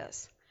saw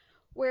this,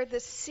 where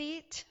the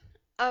seat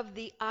of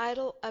the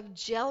idol of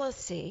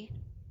jealousy,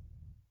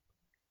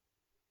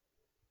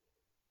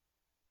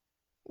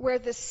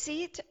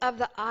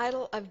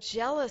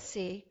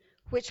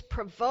 which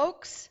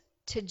provokes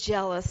to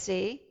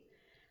jealousy,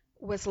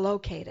 was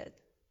located.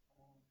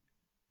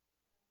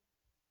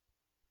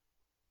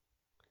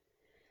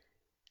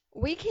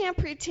 We can't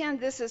pretend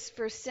this is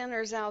for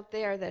sinners out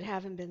there that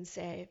haven't been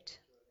saved.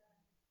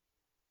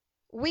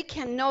 We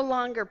can no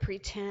longer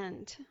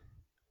pretend.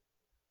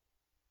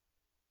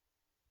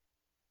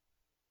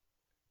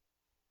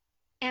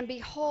 And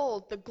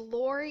behold, the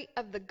glory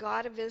of the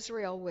God of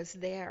Israel was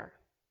there.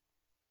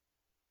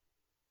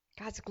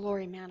 God's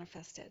glory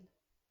manifested.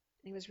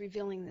 He was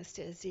revealing this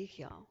to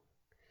Ezekiel,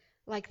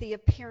 like the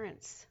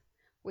appearance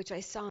which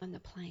I saw in the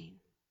plain.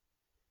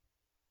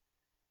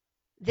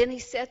 Then he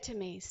said to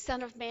me,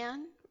 Son of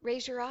man,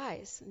 raise your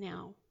eyes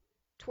now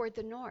toward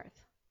the north.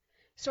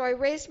 So I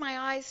raised my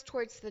eyes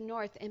towards the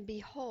north, and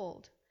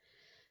behold,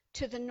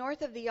 to the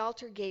north of the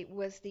altar gate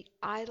was the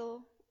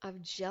idol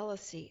of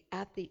jealousy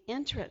at the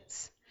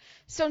entrance.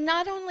 So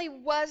not only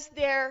was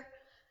there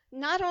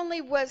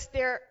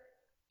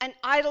an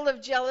idol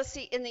of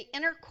jealousy in the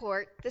inner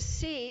court, the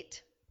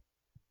seat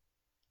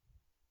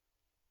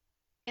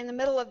in the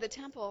middle of the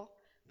temple,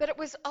 but it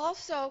was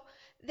also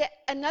that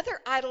another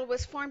idol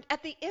was formed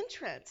at the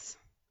entrance.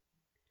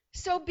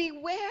 So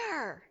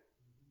beware.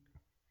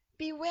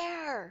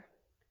 Beware.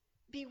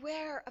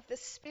 Beware of the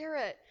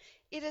spirit.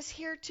 It is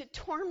here to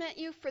torment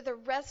you for the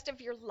rest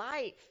of your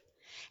life.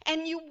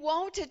 And you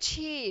won't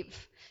achieve.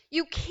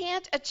 You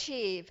can't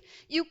achieve.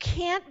 You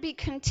can't be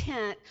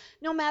content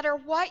no matter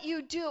what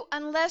you do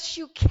unless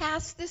you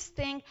cast this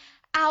thing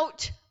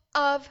out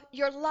of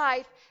your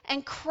life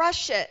and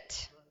crush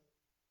it.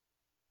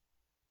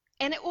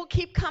 And it will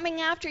keep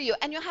coming after you,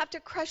 and you'll have to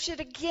crush it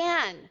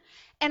again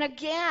and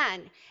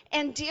again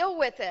and deal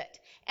with it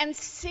and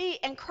see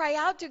and cry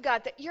out to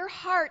God that your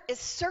heart is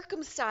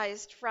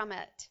circumcised from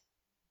it.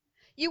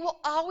 You will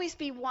always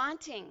be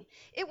wanting.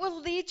 It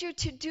will lead you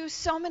to do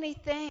so many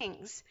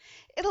things.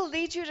 It'll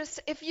lead you to,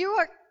 if you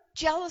are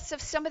jealous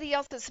of somebody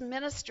else's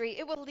ministry,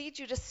 it will lead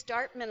you to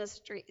start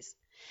ministries.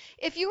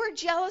 If you are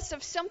jealous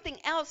of something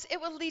else, it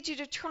will lead you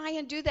to try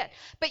and do that,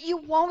 but you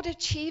won't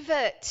achieve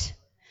it.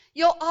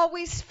 You'll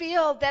always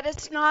feel that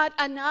it's not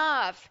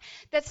enough,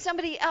 that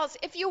somebody else,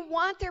 if you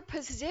want their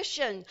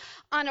position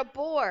on a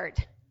board,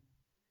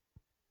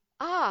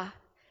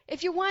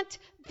 if you want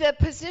the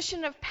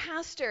position of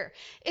pastor,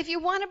 if you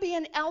want to be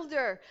an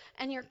elder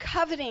and you're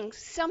coveting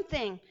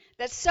something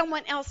that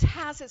someone else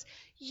has,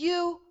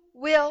 you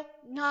will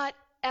not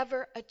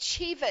ever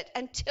achieve it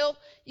until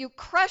you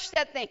crush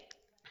that thing.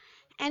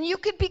 And you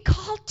could be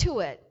called to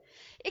it.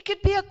 It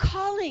could be a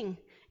calling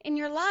in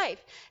your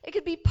life. It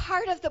could be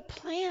part of the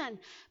plan,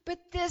 but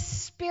this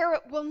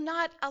spirit will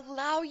not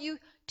allow you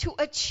to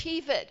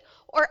achieve it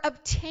or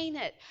obtain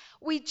it.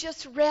 We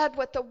just read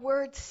what the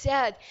word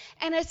said,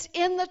 and it's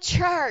in the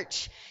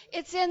church.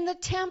 It's in the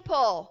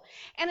temple,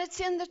 and it's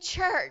in the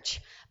church.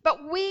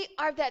 But we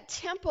are that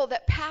temple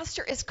that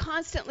Pastor is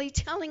constantly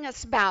telling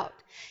us about.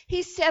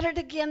 He said it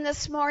again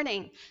this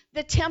morning.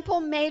 The temple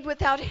made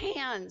without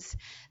hands.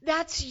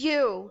 That's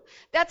you.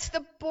 That's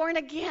the born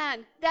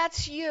again.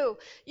 That's you.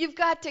 You've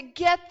got to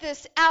get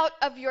this out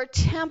of your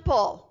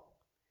temple.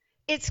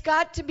 It's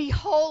got to be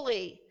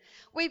holy.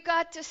 We've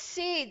got to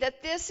see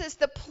that this is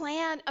the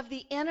plan of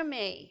the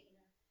enemy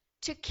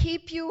to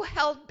keep you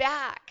held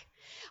back.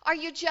 Are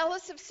you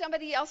jealous of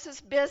somebody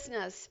else's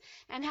business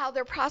and how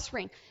they're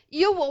prospering?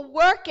 You will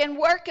work and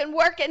work and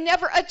work and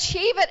never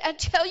achieve it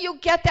until you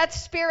get that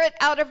spirit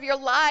out of your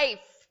life.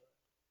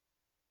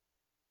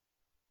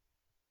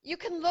 You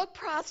can look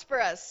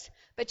prosperous,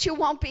 but you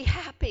won't be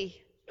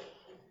happy.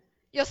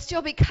 You'll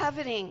still be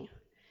coveting.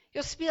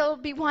 You'll still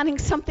be wanting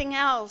something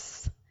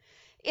else.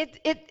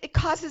 It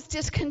causes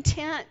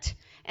discontent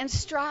and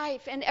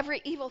strife and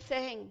every evil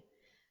thing.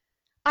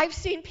 I've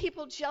seen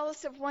people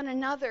jealous of one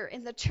another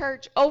in the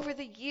church over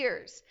the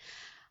years,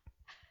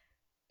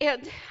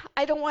 and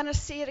I don't want to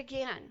see it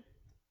again.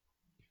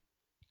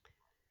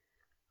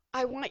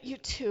 I want you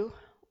to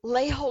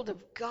lay hold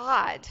of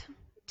God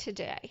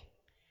today.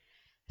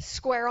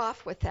 Square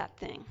off with that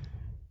thing,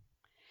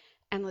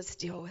 and let's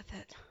deal with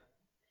it.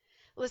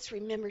 Let's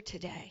remember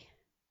today,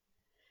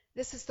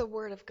 this is the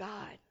Word of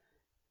God.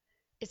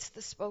 It's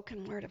the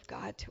spoken Word of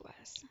God to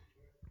us.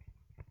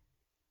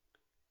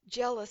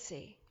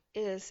 Jealousy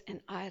is an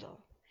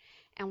idol.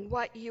 And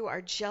what you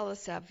are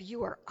jealous of,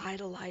 you are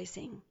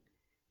idolizing.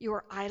 You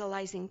are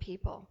idolizing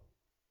people.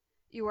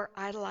 You are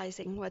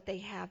idolizing what they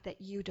have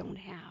that you don't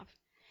have.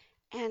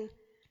 And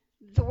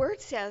the Word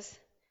says,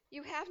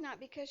 you have not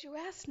because you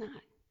ask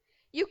not.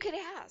 You could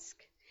ask.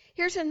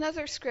 Here's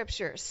another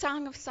scripture,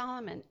 Song of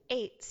Solomon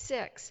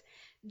 8:6.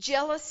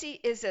 Jealousy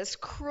is as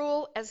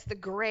cruel as the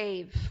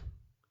grave.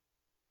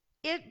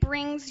 It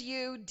brings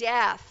you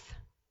death.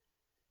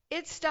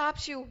 It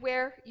stops you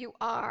where you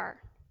are.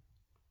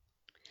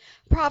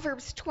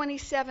 Proverbs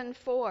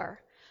 27:4.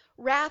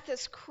 Wrath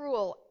is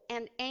cruel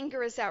and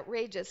anger is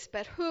outrageous,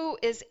 but who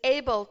is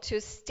able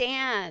to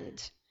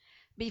stand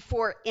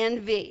before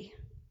envy?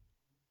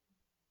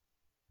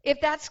 If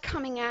that's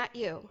coming at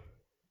you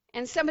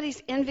and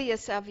somebody's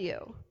envious of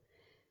you,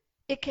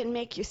 it can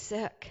make you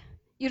sick.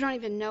 You don't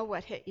even know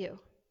what hit you.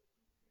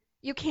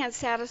 You can't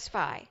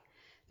satisfy.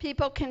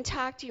 People can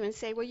talk to you and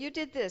say, well, you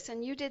did this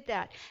and you did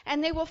that.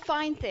 And they will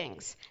find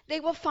things.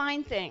 They will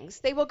find things.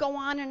 They will go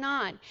on and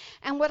on.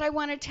 And what I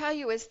want to tell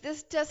you is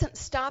this doesn't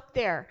stop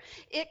there.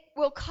 It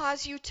will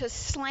cause you to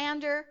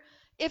slander.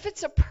 If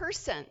it's a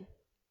person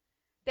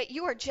that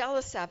you are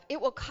jealous of, it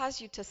will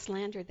cause you to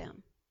slander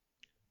them.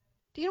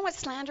 Do you know what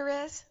slander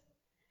is?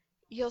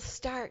 You'll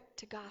start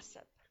to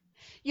gossip.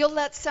 You'll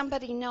let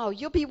somebody know.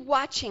 You'll be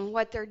watching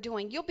what they're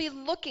doing. You'll be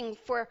looking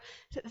for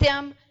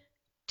them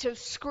to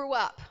screw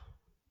up,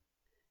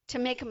 to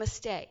make a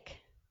mistake.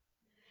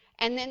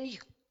 And then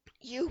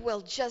you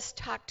will just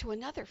talk to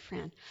another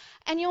friend.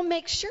 And you'll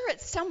make sure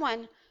it's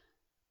someone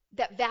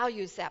that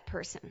values that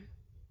person.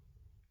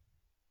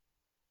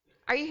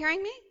 Are you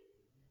hearing me?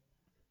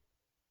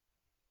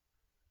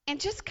 And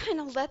just kind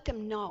of let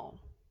them know.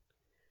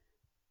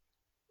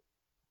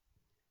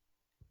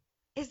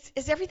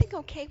 Is everything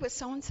okay with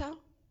so-and-so?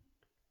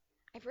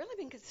 I've really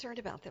been concerned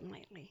about them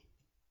lately.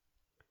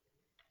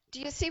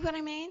 Do you see what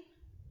I mean?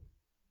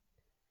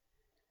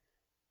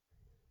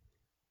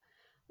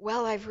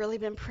 Well, I've really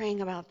been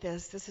praying about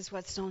this. This is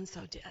what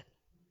so-and-so did.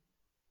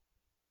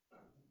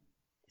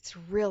 It's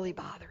really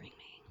bothering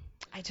me.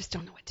 I just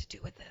don't know what to do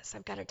with this.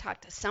 I've got to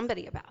talk to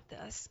somebody about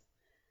this.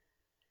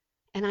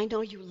 And I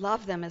know you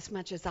love them as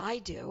much as I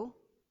do.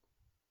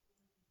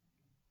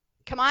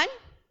 Come on.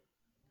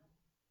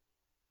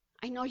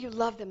 I know you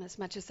love them as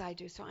much as I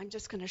do, so I'm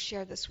just going to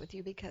share this with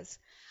you because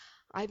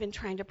I've been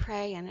trying to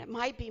pray, and it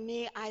might be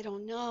me. I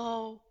don't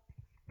know.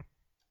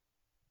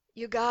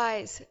 You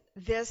guys,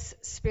 this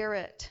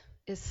spirit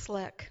is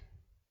slick.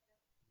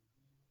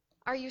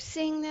 Are you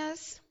seeing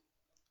this?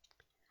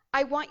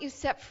 I want you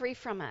set free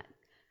from it.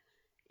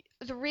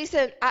 The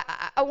reason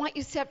I want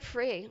you set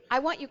free, I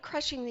want you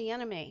crushing the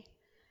enemy.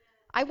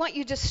 I want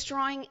you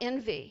destroying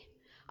envy.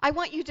 I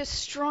want you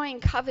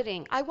destroying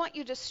coveting. I want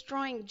you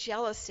destroying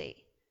jealousy.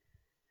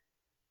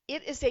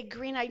 It is a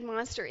green-eyed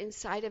monster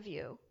inside of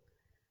you.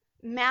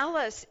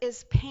 Malice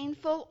is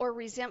painful or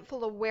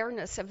resentful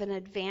awareness of an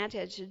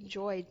advantage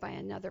enjoyed by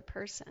another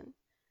person,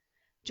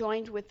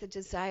 joined with the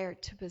desire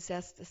to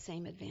possess the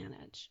same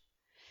advantage.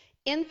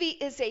 Envy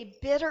is a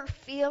bitter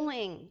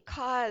feeling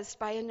caused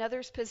by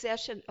another's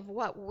possession of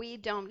what we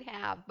don't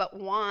have but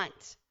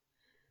want.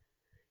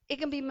 It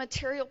can be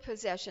material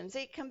possessions.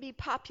 It can be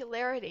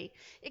popularity.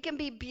 It can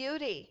be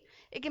beauty.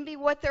 It can be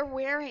what they're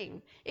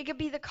wearing. It can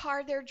be the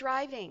car they're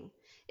driving.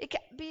 It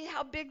can be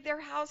how big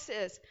their house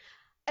is.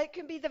 It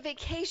can be the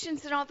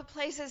vacations and all the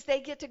places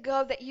they get to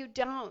go that you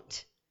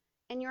don't,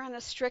 and you're on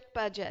a strict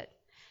budget.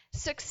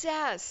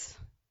 Success,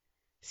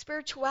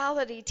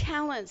 spirituality,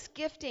 talents,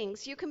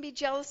 giftings. You can be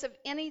jealous of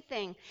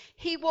anything.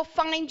 He will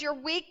find your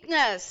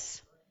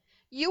weakness.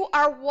 You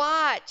are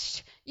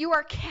watched. You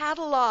are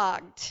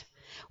cataloged.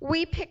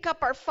 We pick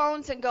up our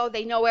phones and go,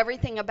 they know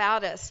everything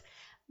about us.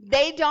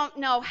 They don't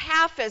know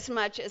half as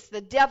much as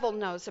the devil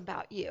knows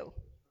about you.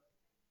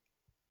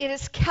 It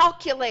is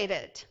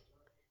calculated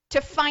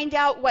to find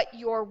out what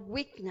your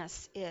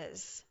weakness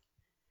is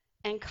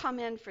and come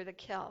in for the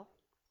kill.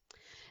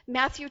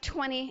 Matthew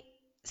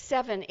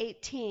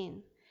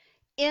 27:18.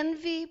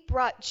 Envy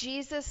brought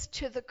Jesus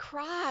to the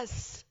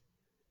cross,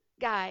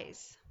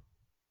 guys.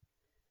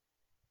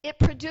 It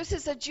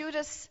produces a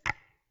Judas,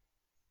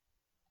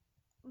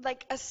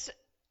 like a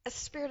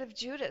spirit of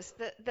Judas,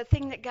 the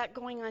thing that got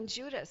going on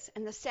Judas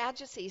and the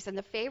Sadducees and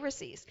the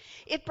Pharisees.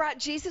 It brought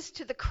Jesus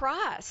to the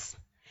cross,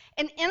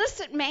 an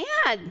innocent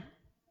man.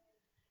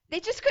 They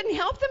just couldn't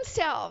help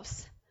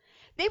themselves.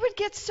 They would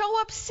get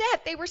so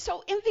upset. They were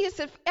so envious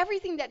of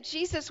everything that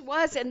Jesus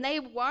was, and they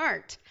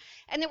weren't.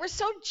 And they were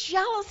so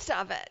jealous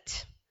of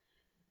it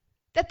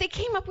that they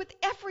came up with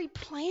every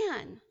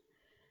plan.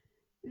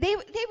 They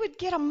would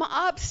get a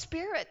mob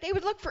spirit. They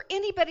would look for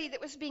anybody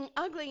that was being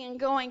ugly and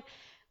going,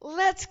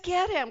 let's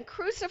get him,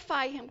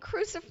 crucify him,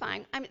 crucify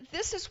him. I mean,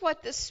 this is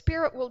what the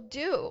spirit will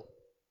do.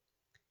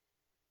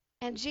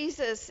 And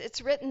Jesus,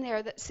 it's written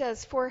there that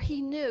says, for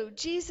he knew,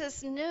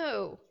 Jesus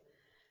knew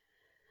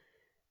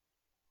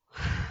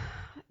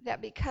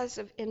that because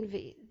of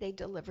envy, they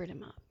delivered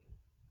him up.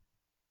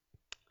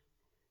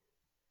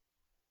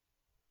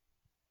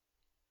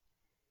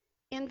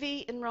 Envy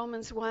in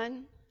Romans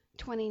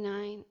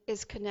 1:29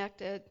 is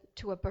connected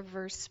to a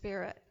perverse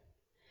spirit.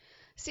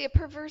 See, a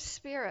perverse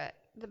spirit,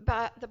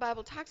 the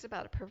Bible talks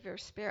about a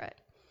perverse spirit.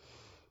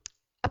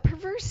 A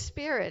perverse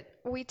spirit,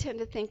 we tend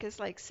to think is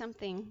like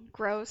something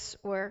gross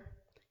or,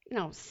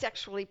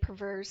 sexually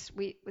perverse.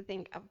 We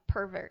think of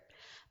pervert.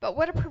 But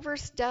what a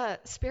perverse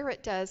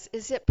spirit does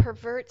is it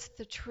perverts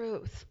the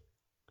truth.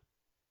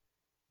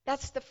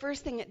 That's the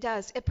first thing it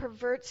does. It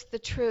perverts the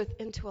truth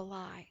into a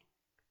lie.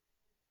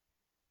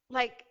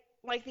 Like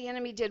the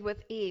enemy did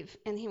with Eve,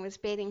 and he was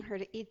baiting her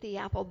to eat the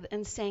apple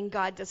and saying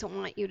God doesn't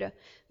want you to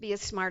be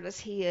as smart as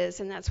he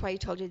is, and that's why he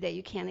told you that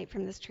you can't eat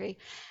from this tree.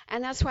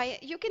 And that's why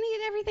you can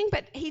eat everything,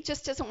 but he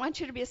just doesn't want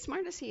you to be as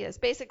smart as he is,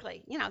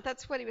 basically.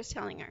 That's what he was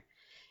telling her.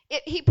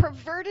 He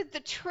perverted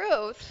the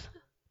truth,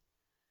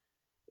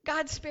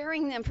 God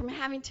sparing them from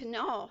having to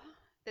know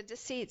the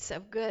deceits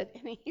of good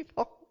and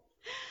evil.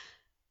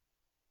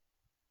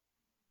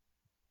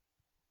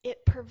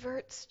 It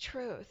perverts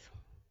truth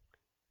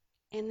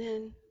and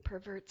then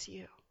perverts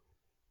you.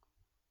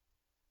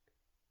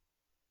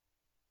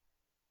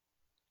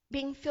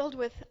 Being filled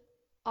with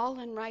all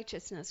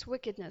unrighteousness,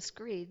 wickedness,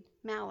 greed,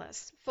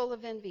 malice, full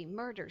of envy,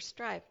 murder,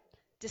 strife,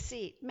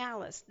 deceit,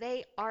 malice.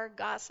 They are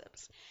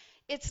gossips.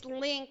 It's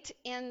linked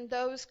in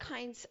those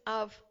kinds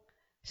of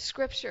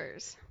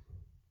scriptures.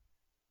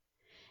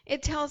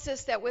 It tells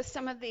us that with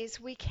some of these,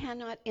 we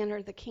cannot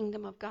enter the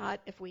kingdom of God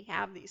if we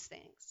have these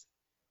things.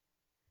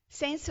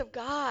 Saints of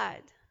God,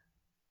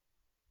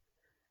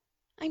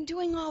 I'm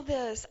doing all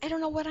this. I don't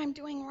know what I'm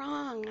doing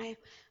wrong.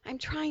 I'm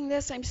trying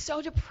this. I'm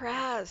so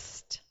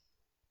depressed.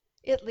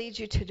 It leads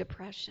you to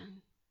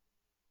depression.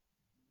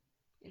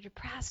 You're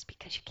depressed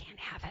because you can't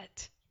have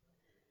it.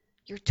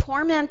 You're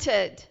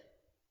tormented.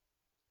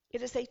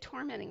 It is a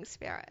tormenting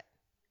spirit.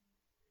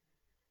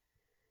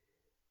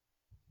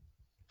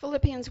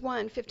 Philippians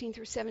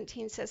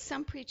 1:15-17 says,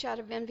 some preach out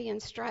of envy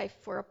and strife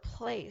for a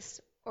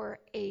place or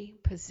a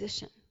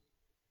position.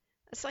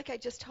 It's like I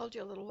just told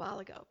you a little while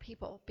ago,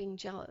 people being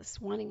jealous,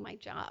 wanting my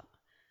job.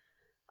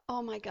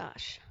 Oh my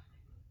gosh.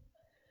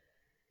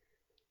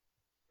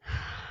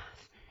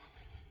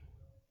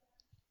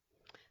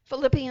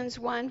 Philippians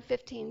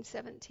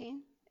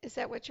 1:15-17. Is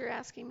that what you're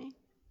asking me?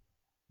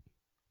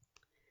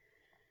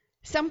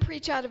 Some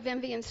preach out of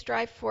envy and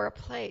strife for a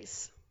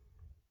place.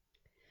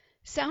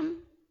 Some,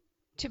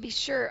 to be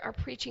sure, are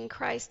preaching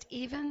Christ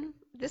even,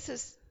 this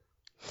is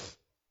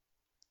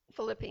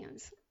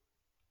Philippians,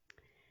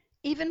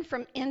 even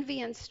from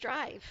envy and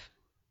strife.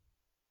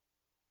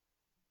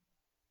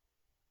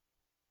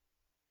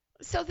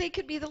 So they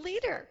could be the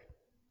leader.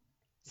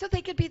 So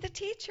they could be the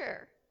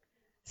teacher.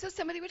 So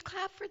somebody would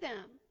clap for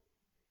them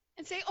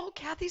and say, oh,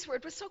 Kathy's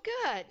word was so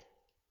good.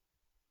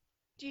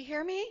 Do you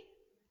hear me?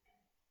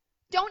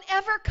 Don't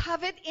ever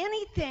covet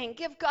anything.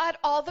 Give God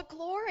all the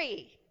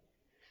glory.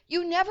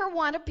 You never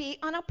want to be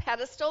on a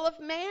pedestal of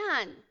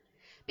man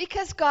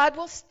because God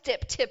will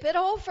tip it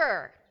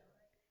over.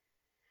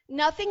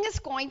 Nothing is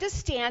going to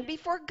stand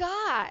before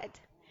God.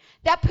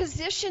 That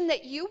position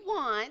that you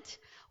want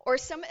or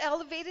some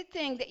elevated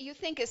thing that you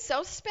think is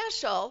so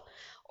special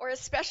or a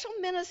special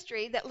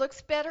ministry that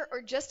looks better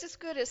or just as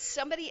good as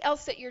somebody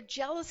else that you're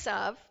jealous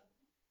of,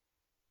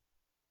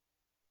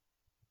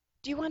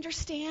 do you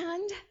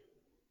understand?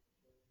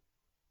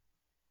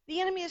 The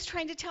enemy is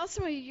trying to tell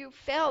some of you you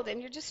failed and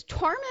you're just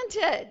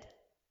tormented.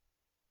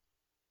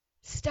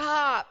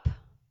 Stop.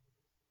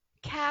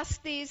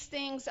 Cast these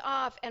things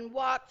off and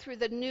walk through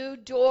the new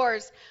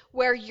doors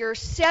where you're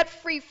set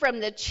free from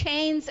the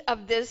chains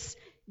of this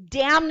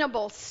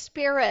damnable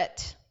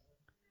spirit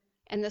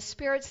and the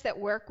spirits that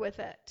work with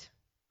it.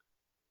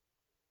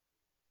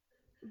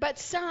 But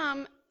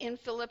some, in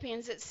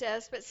Philippians it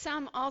says, but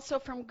some also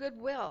from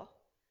goodwill.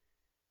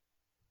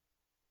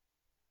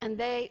 And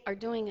they are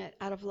doing it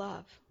out of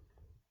love.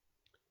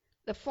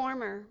 The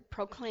former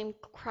proclaim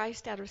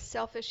Christ out of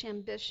selfish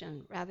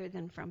ambition rather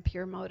than from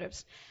pure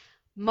motives.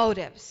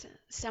 Motives.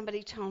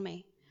 Somebody told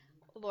me,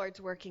 the Lord's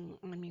working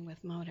on me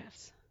with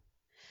motives.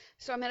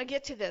 So I'm going to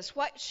get to this.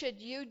 What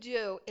should you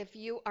do if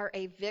you are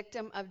a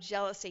victim of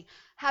jealousy?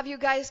 Have you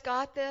guys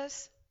got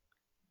this?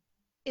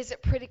 Is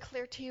it pretty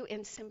clear to you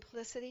in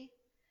simplicity?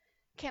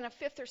 Can a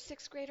 5th or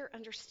 6th grader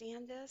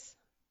understand this?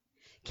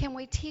 Can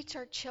we teach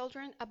our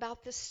children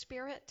about this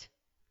spirit?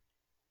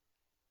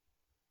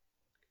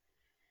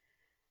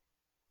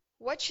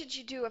 What should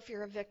you do if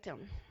you're a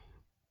victim?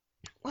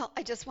 Well,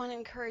 I just want to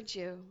encourage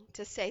you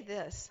to say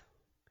this.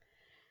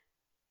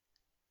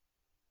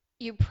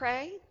 You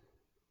pray.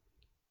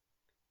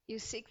 You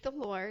seek the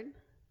Lord.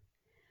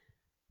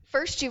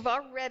 First, you've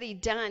already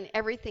done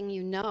everything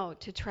you know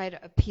to try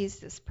to appease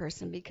this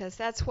person because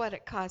that's what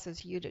it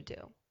causes you to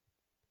do.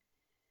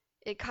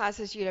 It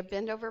causes you to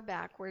bend over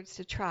backwards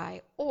to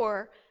try.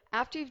 Or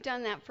after you've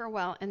done that for a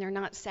while and they're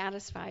not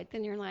satisfied,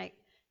 then you're like,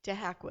 to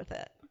heck with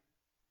it.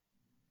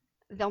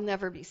 They'll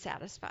never be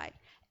satisfied.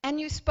 And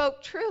you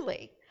spoke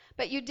truly,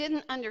 but you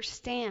didn't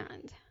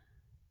understand.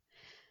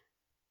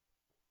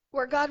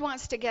 Where God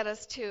wants to get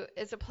us to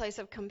is a place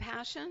of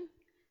compassion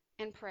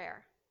and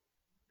prayer.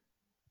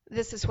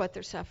 This is what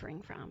they're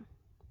suffering from.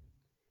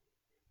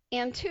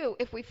 And 2,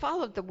 if we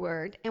followed the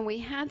word and we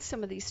had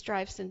some of these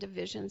strifes and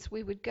divisions,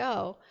 we would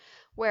go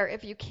where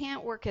if you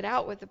can't work it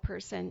out with the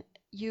person,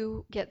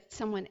 you get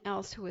someone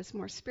else who is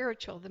more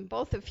spiritual than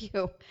both of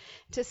you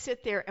to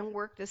sit there and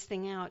work this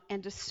thing out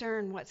and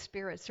discern what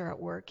spirits are at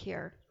work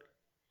here.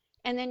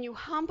 And then you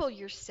humble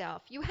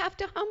yourself. You have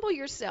to humble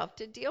yourself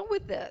to deal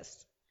with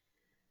this.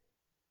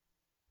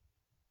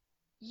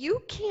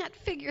 You can't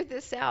figure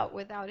this out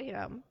without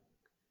him.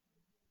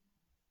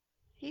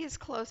 He is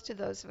close to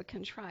those of a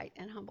contrite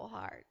and humble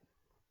heart.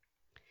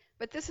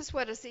 But this is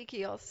what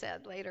Ezekiel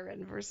said later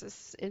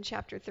in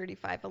chapter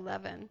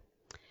 35:11.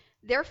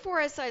 Therefore,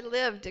 as I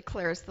live,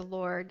 declares the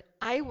Lord,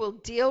 I will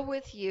deal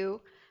with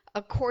you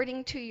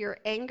according to your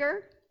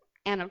anger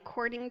and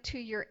according to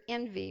your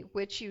envy,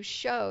 which you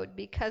showed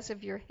because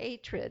of your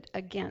hatred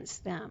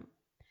against them.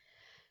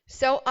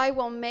 So I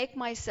will make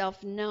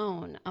myself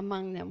known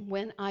among them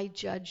when I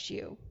judge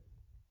you.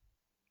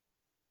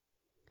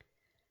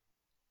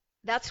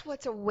 That's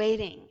what's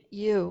awaiting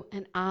you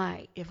and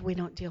I if we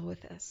don't deal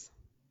with this.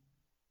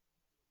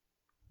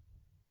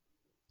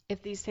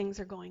 If these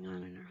things are going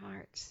on in our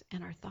hearts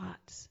and our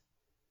thoughts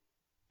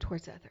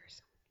towards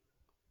others.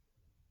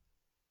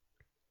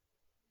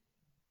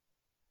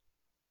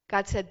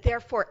 God said,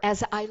 therefore,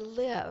 as I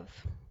live,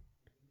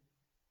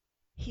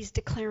 he's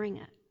declaring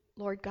it,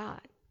 Lord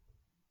God,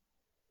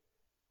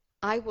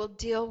 I will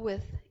deal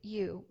with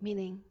you,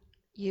 meaning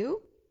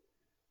you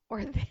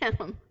or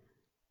them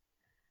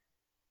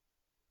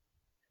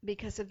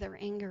because of their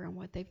anger and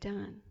what they've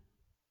done.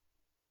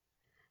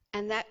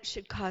 And that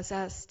should cause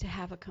us to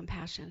have a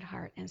compassionate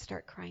heart and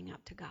start crying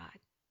out to God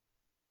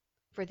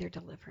for their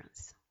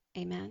deliverance.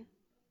 Amen?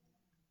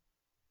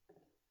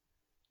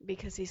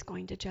 Because he's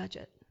going to judge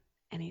it,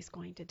 and he's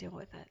going to deal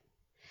with it.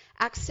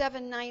 Acts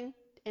 7, 9,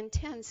 and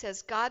 10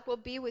 says, God will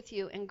be with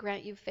you and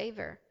grant you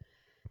favor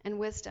and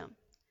wisdom.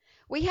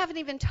 We haven't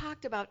even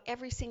talked about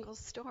every single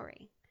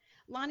story.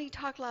 Lonnie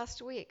talked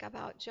last week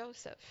about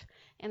Joseph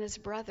and his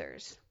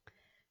brothers.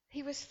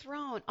 He was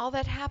thrown. All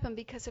that happened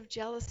because of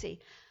jealousy.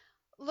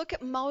 Look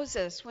at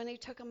Moses when he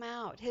took him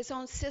out. His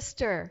own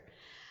sister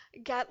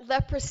got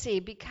leprosy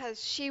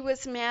because she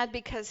was mad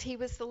because he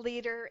was the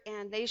leader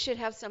and they should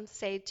have some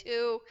say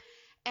too.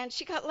 And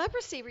she got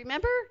leprosy,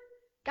 remember?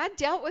 God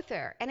dealt with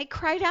her, and he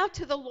cried out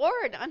to the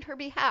Lord on her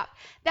behalf.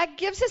 That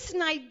gives us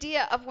an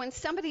idea of when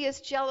somebody is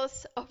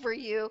jealous over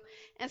you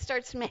and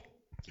starts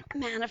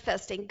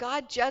manifesting.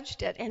 God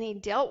judged it, and he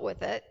dealt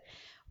with it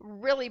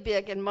really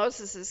big in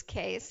Moses'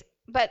 case.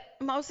 But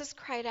Moses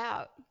cried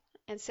out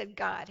and said,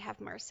 God, have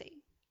mercy,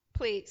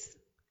 please.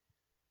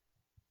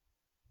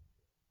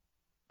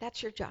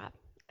 That's your job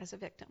as a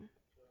victim.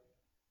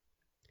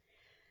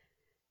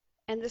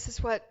 And this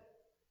is what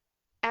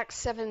Acts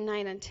 7,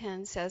 9, and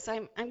 10 says.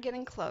 I'm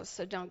getting close,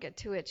 so don't get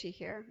too itchy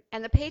here.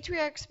 And the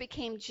patriarchs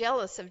became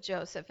jealous of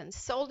Joseph and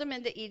sold him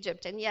into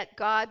Egypt, and yet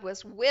God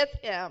was with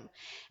him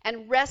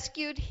and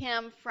rescued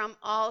him from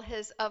all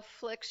his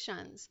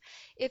afflictions.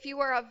 If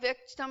you are a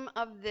victim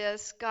of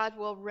this, God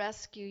will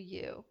rescue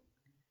you.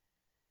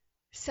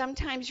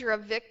 Sometimes you're a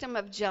victim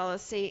of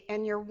jealousy,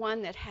 and you're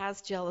one that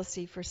has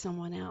jealousy for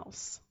someone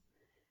else.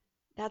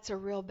 That's a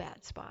real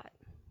bad spot.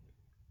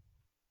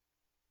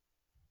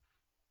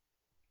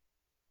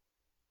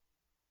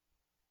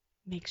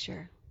 Make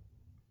sure.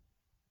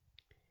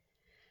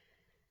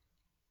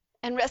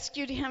 And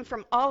rescued him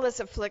from all his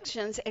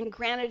afflictions and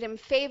granted him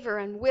favor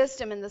and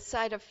wisdom in the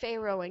sight of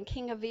Pharaoh and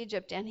king of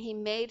Egypt, and he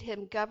made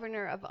him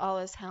governor of all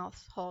his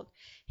household.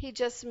 He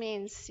just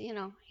means,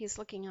 he's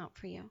looking out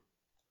for you.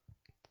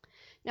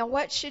 Now,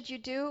 what should you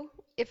do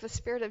if a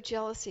spirit of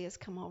jealousy has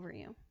come over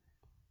you?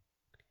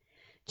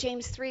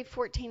 James 3,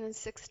 14 and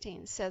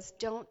 16 says,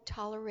 don't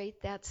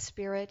tolerate that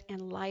spirit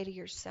and lie to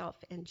yourself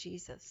and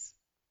Jesus.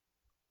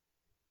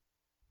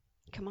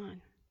 Come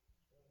on.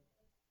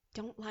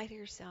 Don't lie to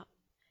yourself.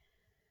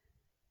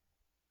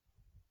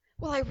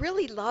 Well, I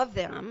really love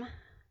them.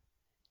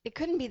 It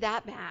couldn't be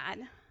that bad.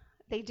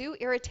 They do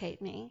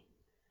irritate me.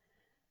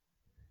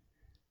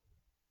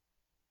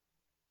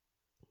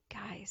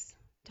 Guys,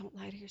 don't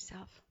lie to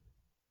yourself.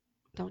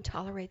 Don't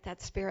tolerate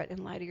that spirit and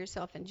lie to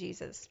yourself and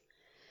Jesus.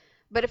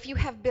 But if you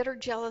have bitter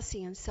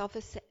jealousy and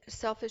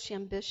selfish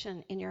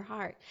ambition in your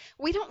heart,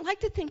 we don't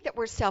like to think that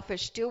we're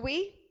selfish, do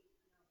we?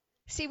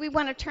 See, we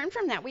want to turn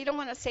from that. We don't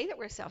want to say that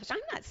we're selfish. I'm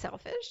not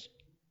selfish.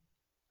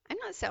 I'm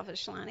not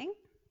selfish, Lonnie.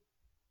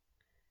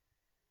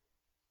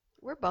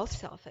 We're both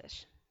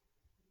selfish.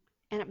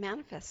 And it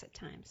manifests at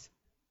times.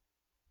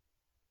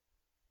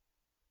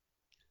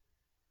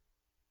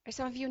 Are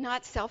some of you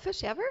not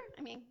selfish ever?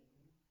 I mean,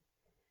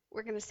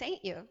 we're going to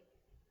saint you.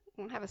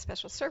 We'll have a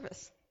special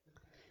service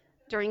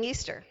during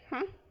Easter.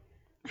 Huh?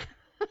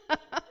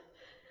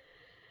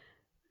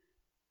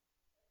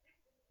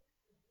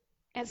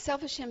 And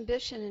selfish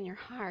ambition in your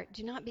heart.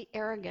 Do not be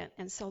arrogant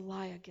and so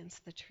lie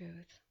against the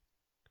truth.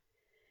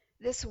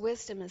 This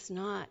wisdom is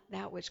not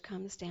that which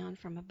comes down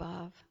from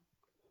above,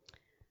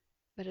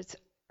 but it's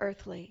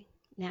earthly,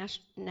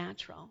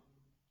 natural.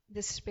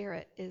 This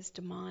spirit is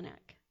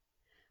demonic.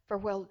 For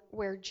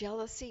where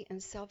jealousy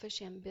and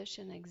selfish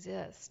ambition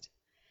exist,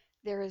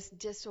 there is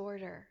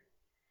disorder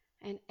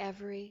and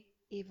every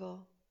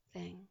evil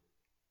thing.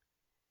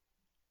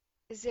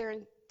 Is there a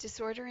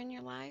disorder in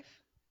your life?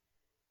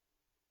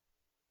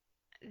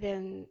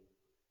 Then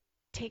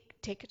take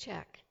a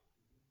check.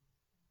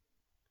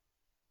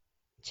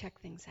 Check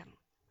things out.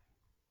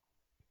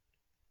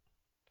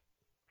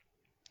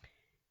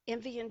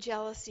 Envy and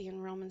jealousy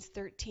in Romans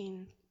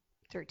 13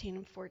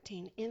 and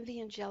 14. Envy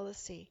and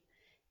jealousy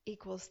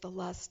equals the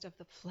lust of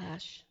the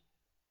flesh.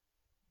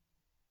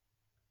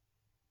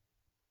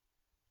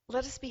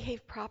 Let us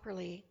behave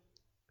properly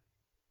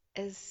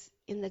as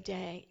in the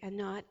day and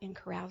not in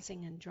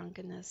carousing and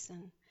drunkenness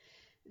and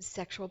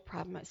sexual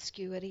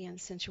promiscuity and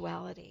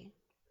sensuality.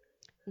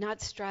 Not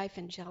strife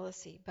and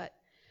jealousy, but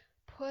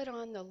put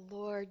on the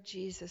Lord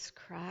Jesus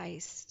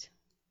Christ.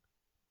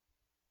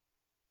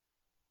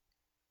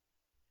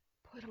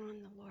 Put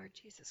on the Lord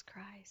Jesus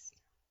Christ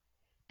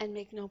and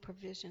make no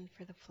provision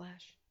for the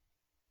flesh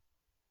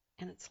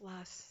and its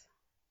lusts.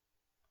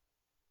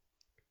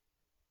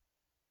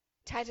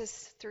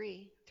 Titus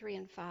 3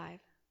 and 5.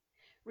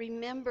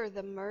 Remember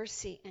the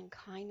mercy and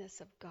kindness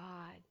of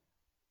God.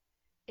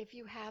 If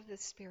you have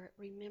this spirit,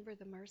 remember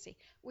the mercy.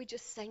 We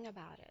just sang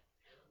about it.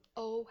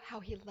 Oh, how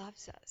he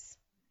loves us.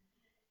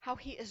 How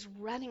he is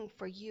running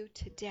for you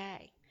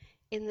today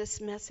in this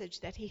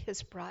message that he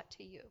has brought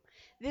to you.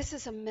 This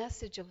is a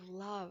message of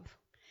love.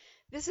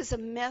 This is a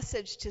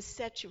message to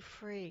set you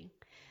free.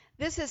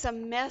 This is a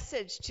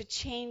message to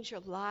change your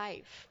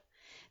life.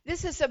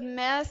 This is a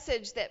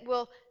message that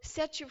will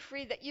set you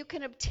free, that you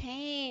can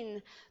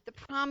obtain the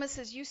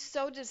promises you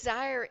so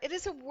desire. It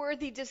is a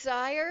worthy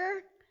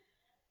desire.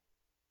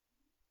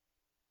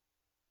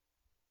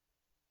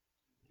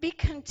 Be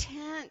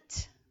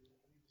content.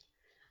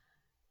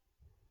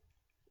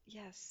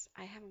 Yes,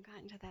 I haven't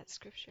gotten to that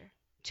scripture.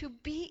 To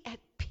be at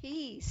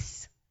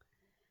peace.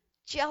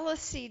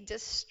 Jealousy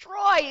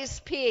destroys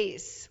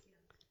peace.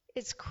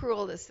 It's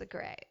cruel as the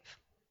grave.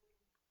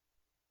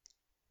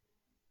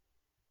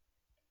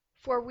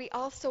 For we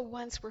also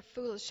once were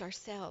foolish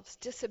ourselves,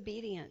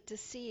 disobedient,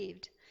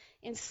 deceived,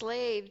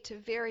 enslaved to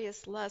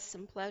various lusts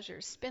and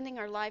pleasures, spending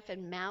our life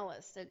in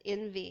malice and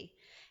envy,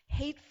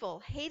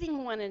 hateful,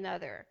 hating one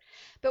another.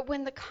 But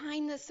when the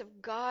kindness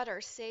of God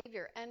our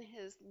Savior and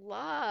his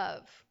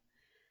love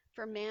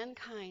for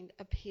mankind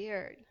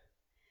appeared,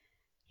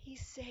 he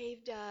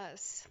saved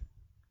us,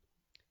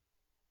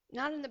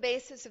 not on the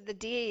basis of the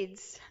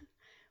deeds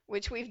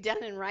which we've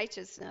done in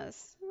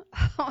righteousness.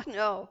 Oh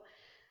no.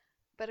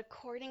 But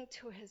according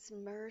to his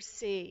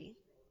mercy,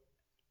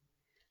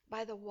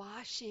 by the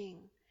washing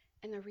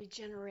and the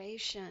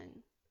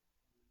regeneration,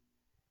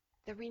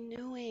 the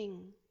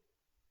renewing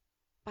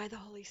by the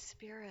Holy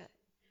Spirit,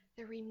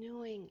 the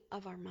renewing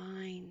of our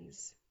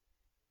minds.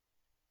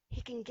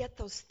 He can get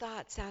those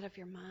thoughts out of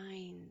your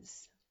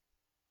minds.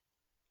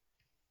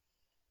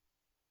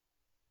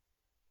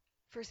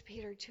 1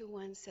 Peter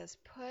 2:1 says,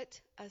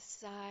 put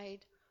aside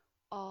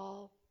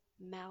all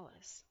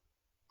malice.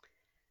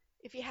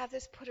 If you have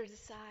this, put it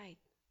aside.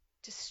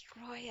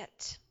 Destroy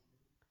it.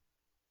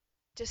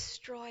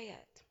 Destroy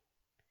it.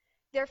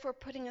 Therefore,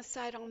 putting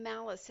aside all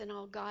malice and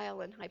all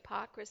guile and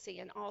hypocrisy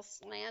and all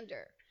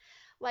slander,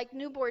 like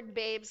newborn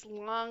babes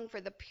long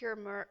for the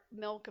pure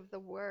milk of the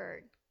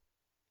word,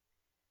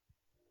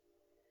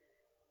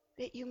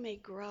 that you may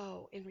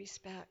grow in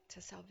respect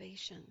to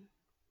salvation.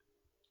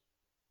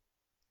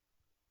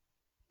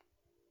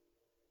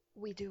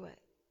 We do it.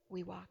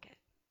 We walk it.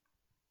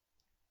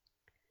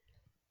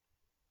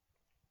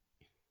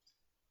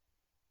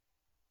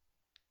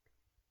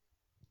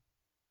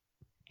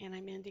 And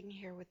I'm ending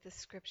here with this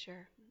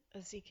scripture,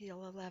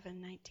 Ezekiel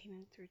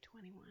 11:19 through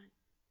 21.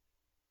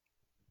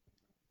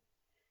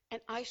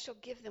 And I shall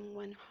give them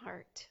one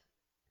heart,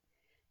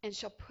 and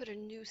shall put a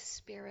new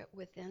spirit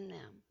within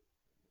them.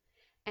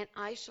 And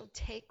I shall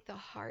take the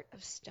heart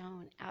of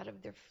stone out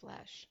of their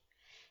flesh,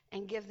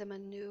 and give them a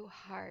new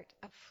heart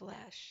of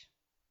flesh,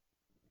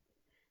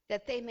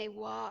 that they may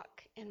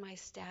walk in my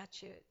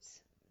statutes,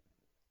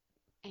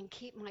 and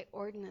keep my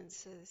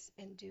ordinances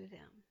and do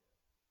them.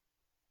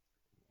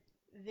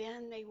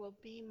 Then they will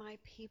be my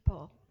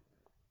people,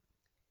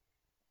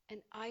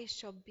 and I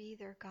shall be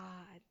their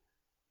God.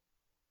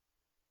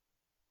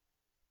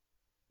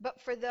 But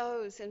for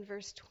those, in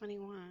verse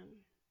 21,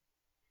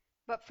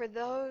 but for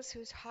those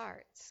whose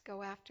hearts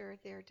go after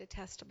their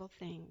detestable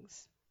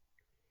things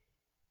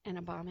and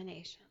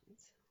abominations,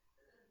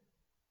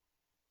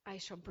 I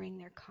shall bring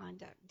their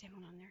conduct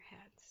down on their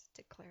heads,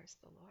 declares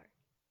the Lord.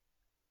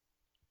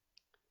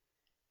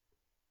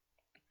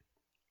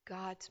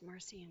 God's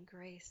mercy and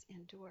grace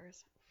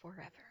endures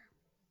forever.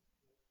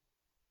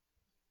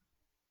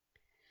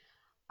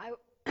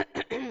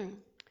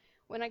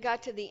 When I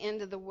got to the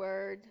end of the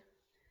word,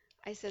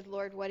 I said,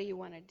 Lord, what do you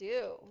want to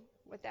do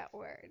with that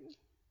word?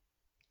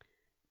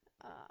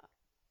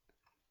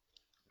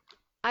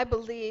 I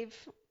believe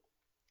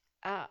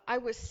I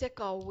was sick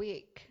all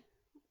week.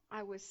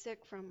 I was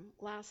sick from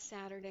last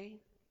Saturday.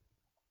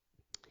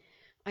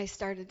 I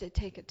started to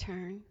take a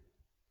turn.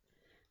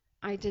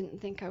 I didn't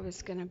think I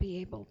was going to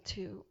be able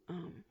to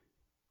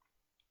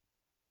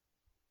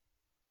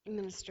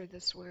minister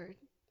this word.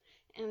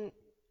 And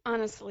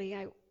honestly,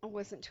 I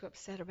wasn't too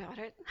upset about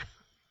it.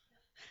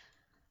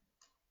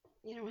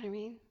 You know what I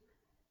mean?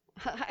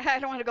 I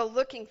don't want to go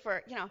looking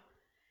for,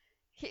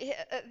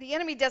 the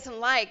enemy doesn't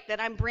like that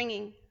I'm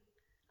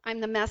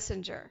the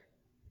messenger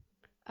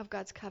of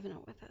God's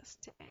covenant with us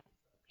today.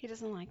 He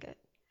doesn't like it.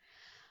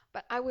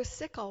 But I was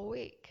sick all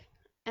week,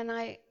 and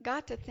I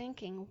got to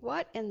thinking,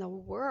 what in the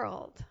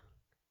world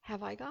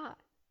have I got?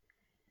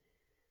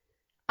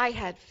 I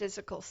had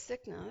physical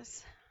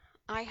sickness.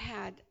 I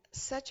had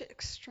such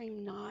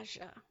extreme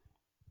nausea.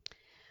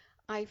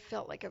 I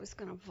felt like I was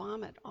going to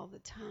vomit all the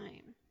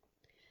time.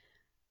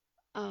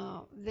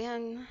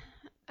 Then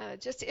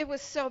it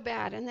was so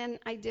bad. And then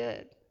I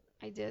did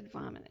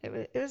vomit.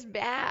 It was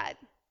bad.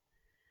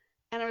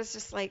 And I was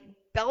just like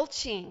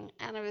belching,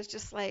 and I was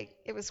just like,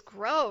 it was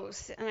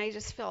gross, and I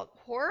just felt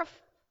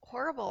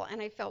horrible,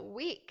 and I felt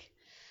weak.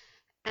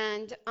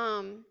 And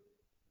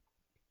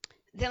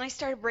then I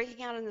started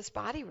breaking out in this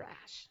body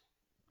rash.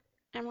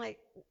 And I'm like,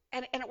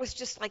 and it was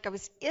just like I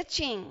was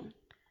itching,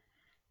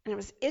 and I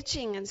was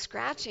itching and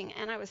scratching,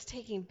 and I was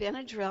taking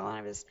Benadryl, and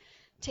I was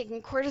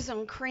taking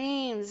cortisone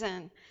creams,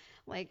 and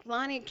like,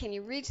 Lonnie, can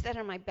you reach that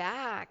on my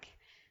back?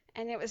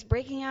 And it was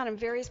breaking out in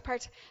various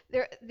parts.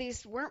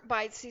 These weren't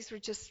bites, these were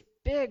just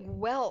big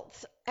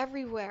welts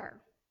everywhere.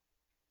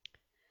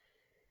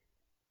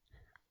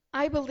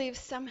 I believe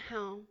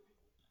somehow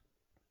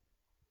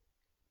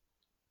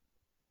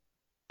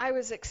I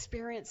was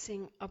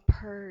experiencing a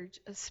purge,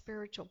 a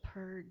spiritual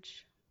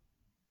purge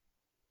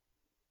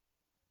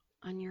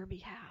on your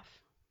behalf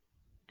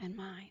and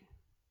mine.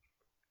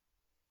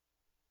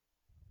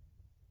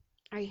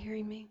 Are you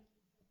hearing me?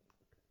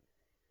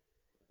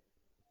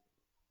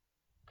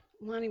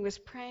 Lonnie was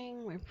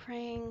praying, we're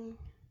praying.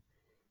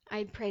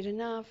 I'd prayed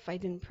enough, I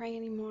didn't pray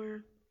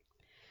anymore.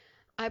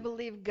 I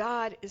believe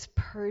God is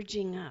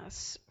purging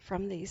us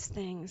from these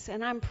things,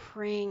 and I'm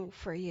praying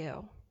for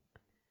you.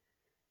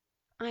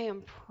 I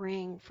am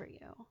praying for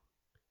you.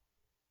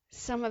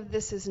 Some of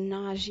this is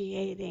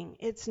nauseating.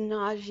 It's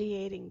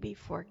nauseating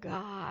before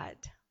God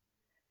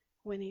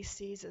when He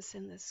sees us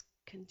in this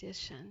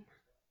condition.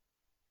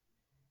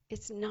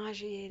 It's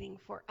nauseating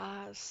for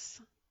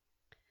us.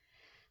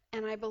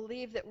 And I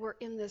believe that we're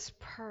in this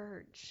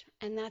purge,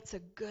 and that's a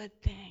good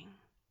thing.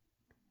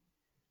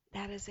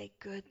 That is a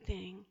good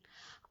thing.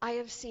 I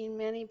have seen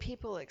many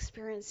people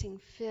experiencing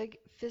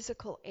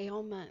physical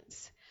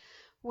ailments.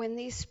 When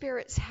these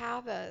spirits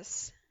have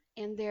us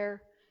and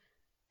they're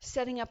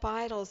setting up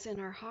idols in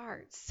our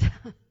hearts,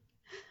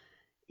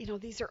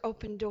 these are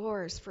open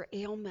doors for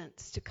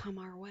ailments to come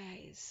our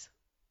ways.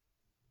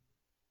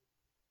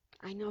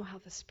 I know how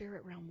the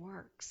spirit realm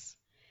works.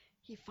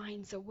 He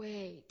finds a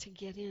way to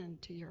get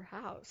into your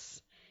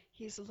house.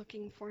 He's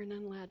looking for an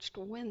unlatched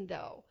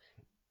window.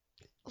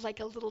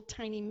 Like a little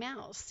tiny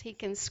mouse, he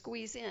can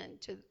squeeze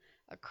into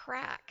a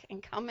crack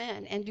and come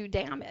in and do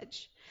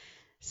damage.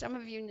 Some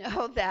of you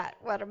know that,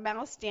 what a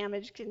mouse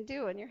damage can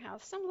do in your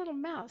house. Some little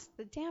mouse,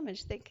 the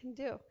damage they can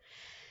do.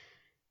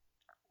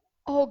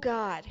 Oh,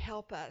 God,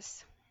 help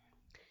us.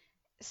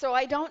 So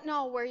I don't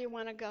know where you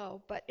want to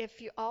go, but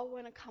if you all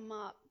want to come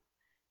up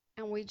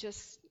and we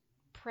just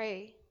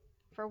pray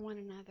for one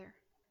another.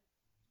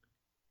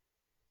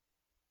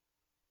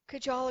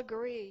 Could you all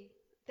agree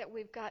that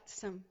we've got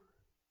some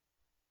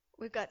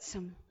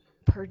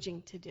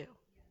purging to do?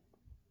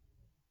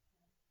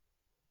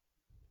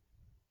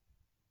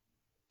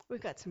 We've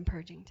got some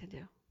purging to do.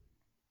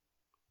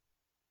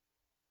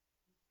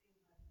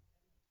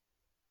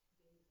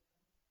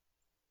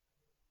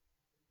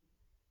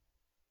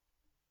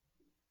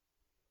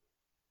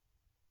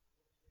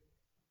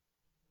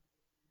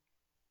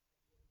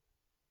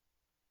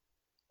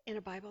 In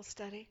a Bible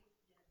study,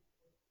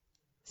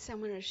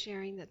 someone was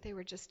sharing that they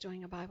were just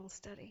doing a Bible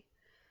study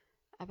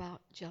about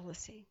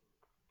jealousy.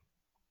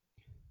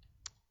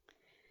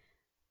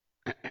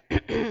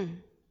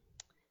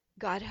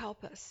 God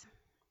help us.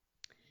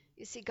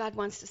 You see, God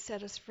wants to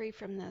set us free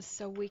from this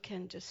so we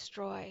can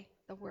destroy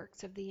the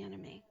works of the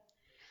enemy.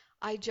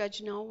 I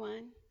judge no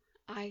one.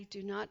 I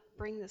do not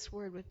bring this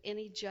word with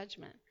any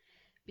judgment,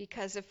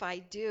 because if I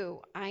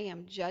do, I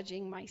am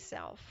judging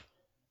myself.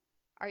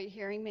 Are you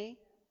hearing me?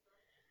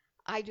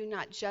 I do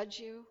not judge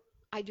you.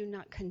 I do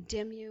not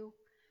condemn you.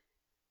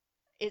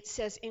 It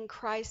says in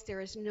Christ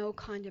there is no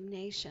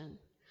condemnation.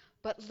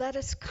 But let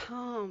us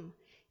come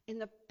in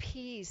the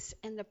peace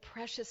and the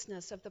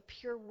preciousness of the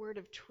pure word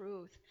of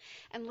truth.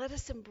 And let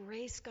us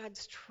embrace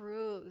God's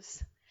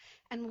truths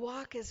and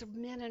walk as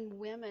men and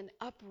women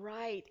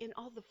upright in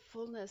all the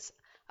fullness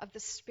of the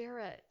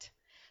Spirit,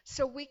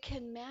 so we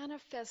can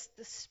manifest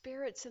the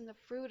spirits and the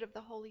fruit of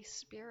the Holy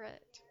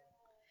Spirit.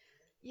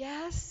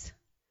 Yes?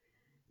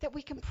 That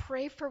we can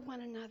pray for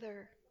one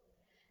another.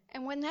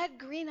 And when that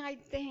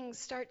green-eyed thing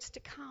starts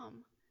to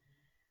come,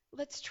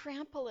 let's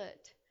trample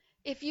it.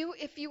 If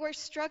you are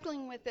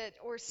struggling with it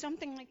or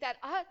something like that,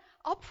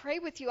 I'll pray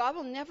with you. I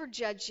will never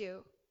judge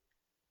you.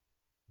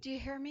 Do you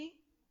hear me?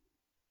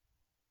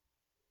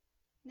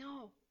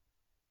 No.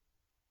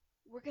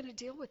 We're going to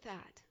deal with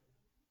that.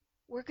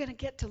 We're going to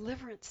get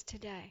deliverance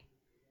today.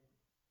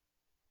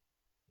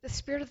 The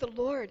Spirit of the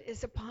Lord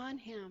is upon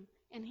him,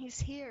 and he's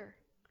here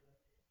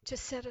to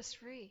set us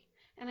free.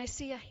 And I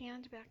see a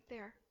hand back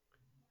there.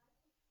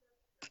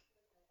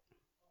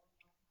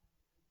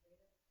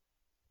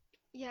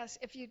 Yes,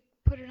 if you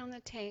put it on the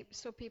tape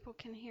so people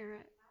can hear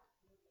it.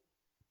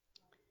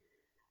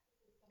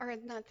 Or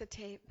not the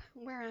tape.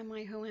 Where am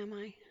I? Who am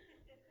I?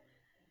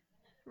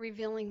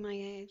 Revealing my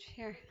age.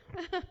 Here.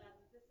 This is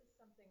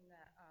something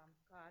that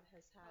God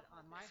has had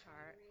on my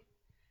heart.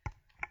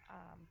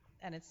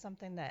 And it's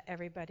something that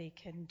everybody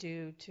can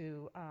do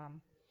to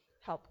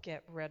help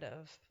get rid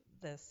of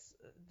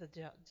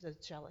the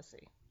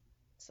jealousy.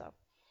 So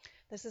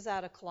this is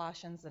out of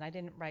Colossians, and I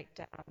didn't write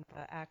down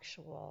the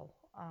actual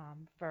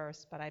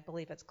verse, but I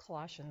believe it's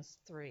Colossians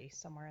 3,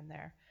 somewhere in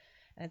there.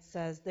 And it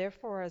says,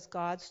 "Therefore, as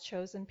God's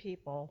chosen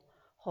people,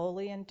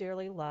 holy and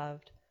dearly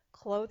loved,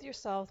 clothe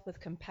yourself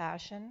with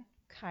compassion,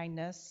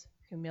 kindness,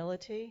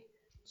 humility,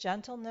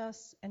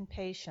 gentleness, and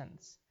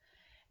patience.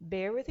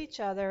 Bear with each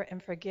other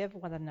and forgive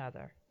one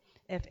another.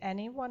 If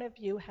any one of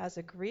you has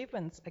a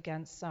grievance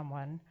against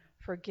someone,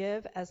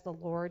 forgive as the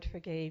Lord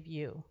forgave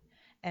you.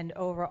 And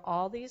over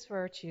all these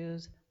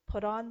virtues,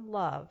 put on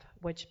love,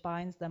 which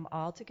binds them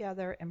all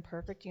together in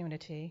perfect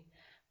unity.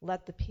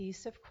 Let the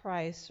peace of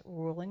Christ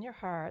rule in your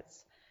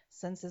hearts,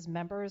 since as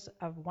members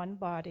of one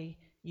body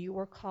you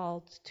were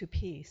called to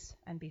peace,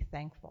 and be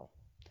thankful.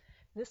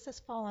 This has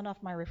fallen off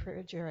my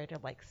refrigerator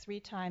like 3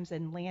 times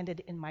and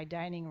landed in my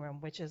dining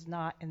room, which is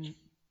not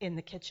in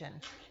the kitchen.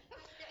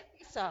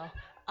 So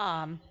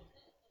I'm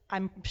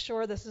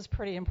sure this is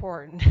pretty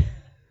important.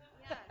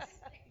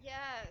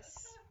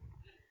 Yes.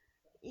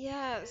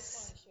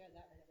 Yes.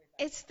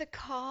 It's the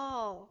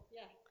call.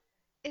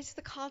 It's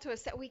the call to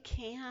us that we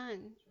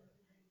can.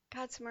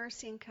 God's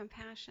mercy and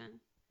compassion.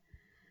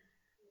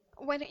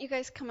 Why don't you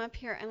guys come up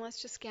here and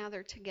let's just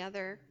gather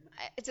together?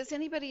 Does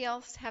anybody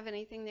else have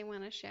anything they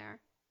want to share?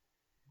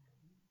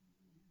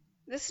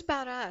 This is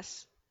about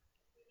us.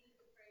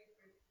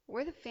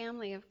 We're the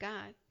family of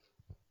God.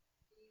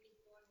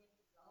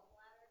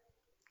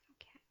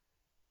 Okay.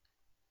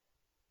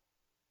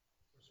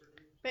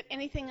 But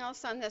anything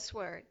else on this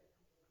word?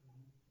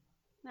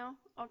 No?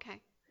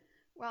 Okay.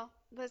 Well,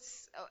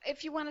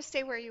 if you want to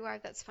stay where you are,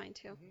 that's fine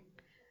too.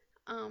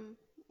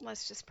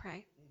 Let's just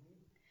pray.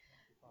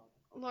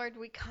 Lord,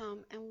 we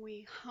come and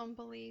we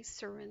humbly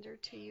surrender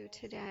to you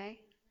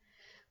today.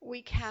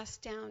 We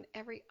cast down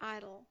every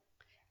idol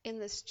in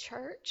this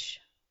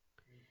church,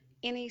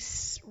 any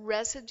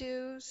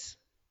residues,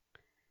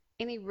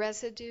 any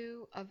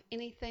residue of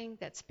anything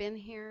that's been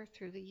here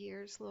through the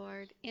years,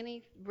 Lord,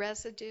 any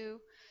residue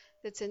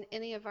that's in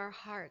any of our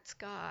hearts,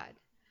 God.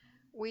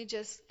 We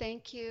just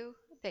thank you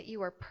that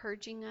you are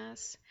purging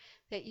us,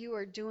 that you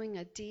are doing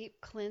a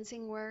deep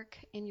cleansing work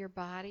in your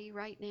body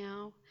right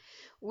now.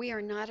 We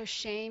are not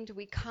ashamed.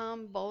 We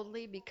come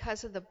boldly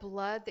because of the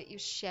blood that you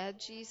shed,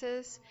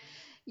 Jesus.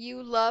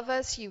 You love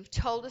us. You've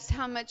told us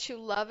how much you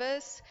love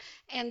us,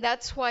 and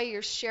that's why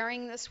you're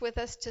sharing this with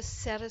us to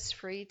set us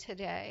free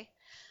today.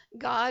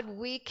 God,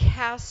 we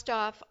cast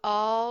off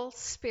all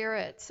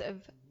spirits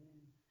of,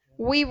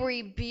 we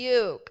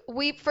rebuke.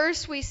 We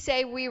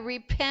say we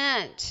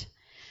repent.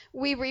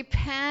 We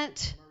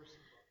repent.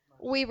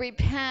 We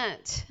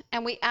repent,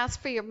 and we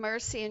ask for your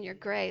mercy and your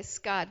grace,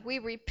 God. We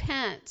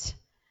repent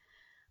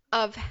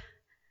of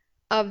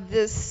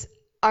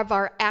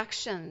our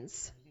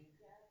actions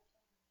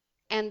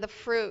and the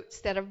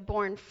fruits that have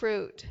borne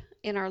fruit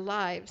in our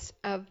lives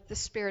of the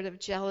spirit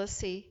of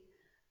jealousy,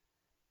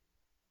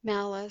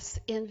 malice,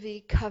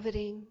 envy,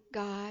 coveting,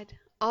 God,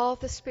 all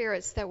the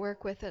spirits that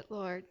work with it,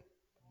 Lord.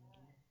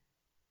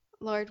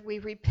 Lord, we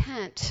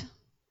repent.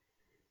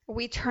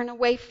 We turn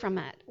away from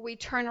it. We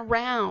turn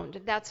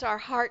around. That's our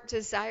heart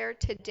desire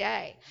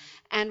today.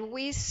 And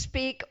we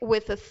speak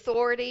with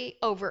authority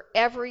over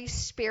every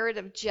spirit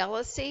of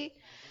jealousy,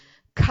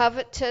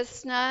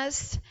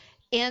 covetousness,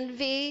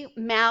 envy,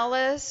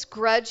 malice,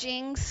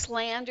 grudging,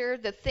 slander,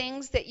 the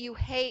things that you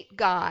hate,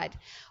 God.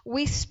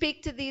 We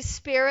speak to these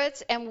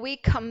spirits and we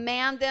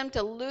command them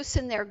to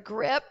loosen their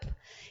grip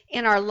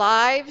in our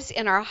lives,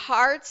 in our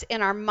hearts,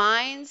 in our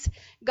minds.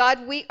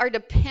 God, we are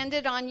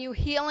dependent on you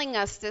healing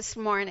us this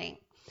morning,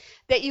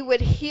 that you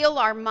would heal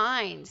our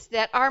minds,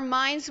 that our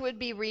minds would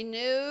be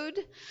renewed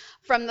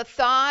from the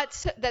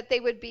thoughts, that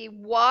they would be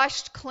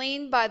washed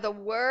clean by the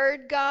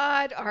word,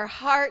 God, our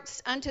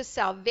hearts unto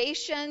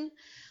salvation,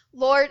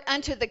 Lord,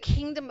 unto the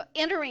kingdom,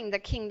 entering the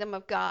kingdom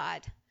of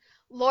God.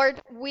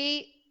 Lord,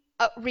 we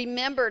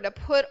remember to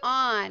put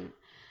on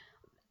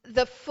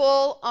the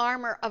full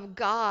armor of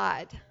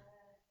God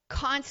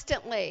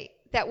constantly,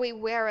 that we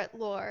wear it,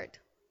 Lord.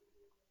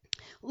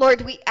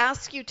 Lord, we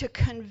ask you to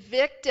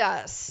convict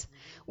us.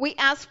 We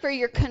ask for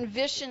your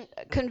conviction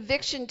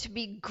to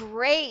be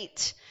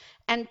great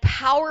and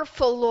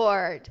powerful,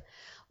 Lord.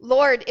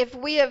 Lord, if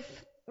we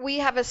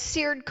have a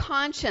seared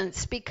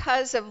conscience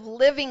because of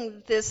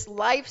living this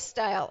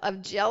lifestyle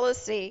of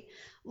jealousy,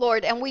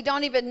 Lord, and we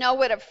don't even know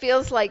what it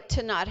feels like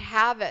to not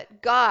have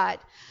it. God,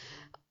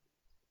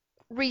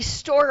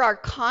 restore our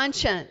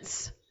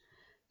conscience,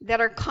 that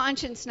our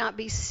conscience not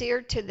be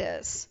seared to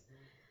this,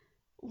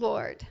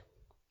 Lord.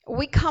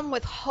 We come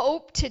with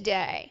hope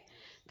today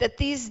that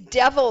these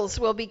devils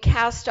will be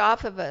cast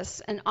off of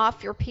us and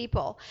off your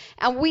people.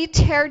 And we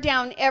tear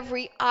down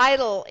every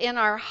idol in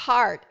our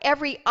heart,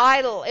 every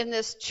idol in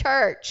this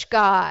church,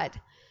 God.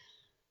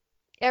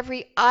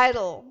 Every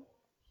idol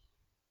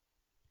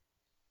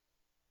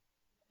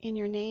in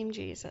your name,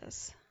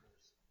 Jesus.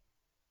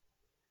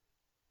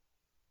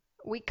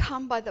 We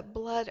come by the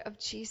blood of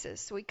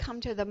Jesus. We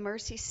come to the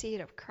mercy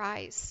seat of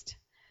Christ.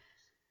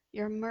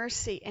 Your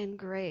mercy and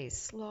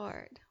grace,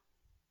 Lord.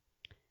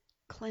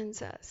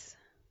 Cleanse us.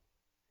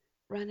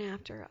 Run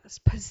after us.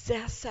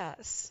 Possess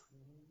us.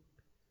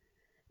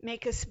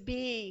 Make us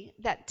be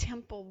that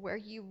temple where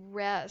you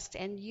rest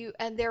and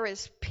there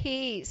is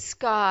peace,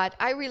 God.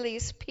 I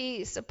release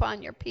peace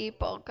upon your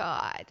people,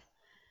 God.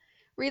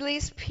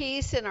 Release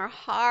peace in our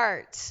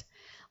hearts.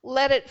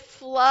 Let it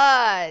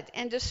flood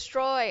and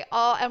destroy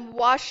all and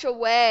wash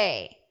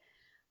away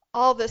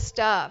all the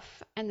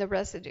stuff and the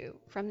residue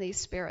from these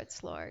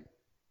spirits, Lord.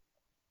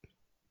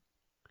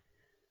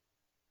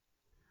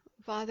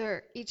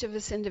 Father, each of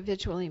us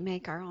individually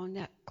make our own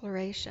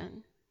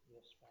declaration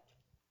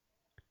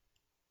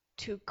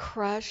to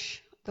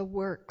crush the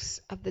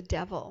works of the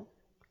devil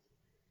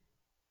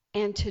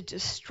and to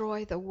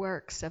destroy the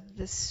works of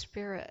the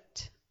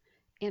spirit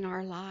in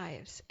our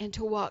lives and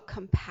to walk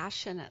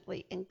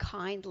compassionately and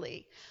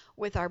kindly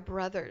with our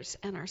brothers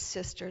and our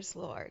sisters,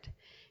 Lord,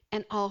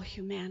 and all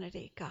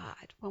humanity,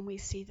 God, when we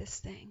see this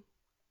thing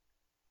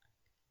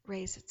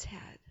raise its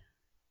head.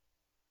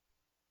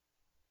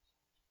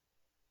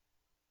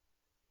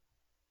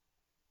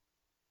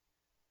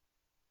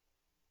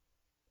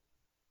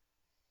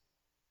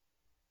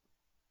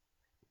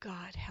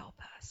 God, help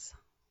us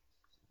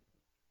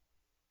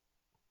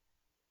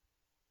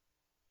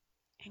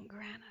and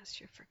grant us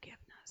your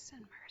forgiveness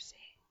and mercy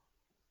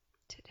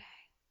today.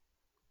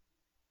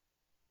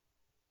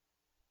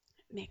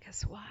 Make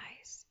us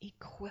wise.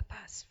 Equip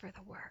us for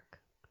the work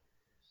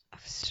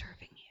of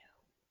serving you.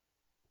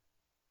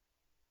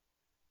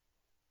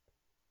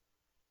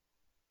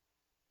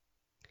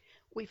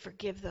 We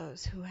forgive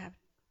those who have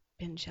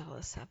been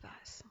jealous of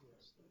us.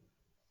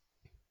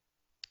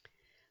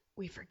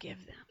 We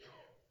forgive them.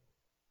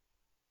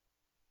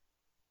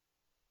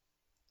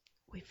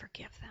 We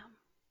forgive them.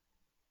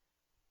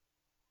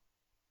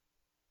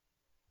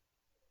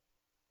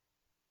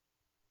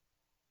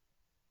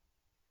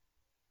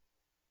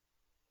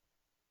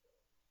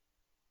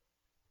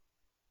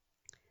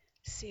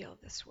 Seal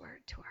this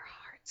word to our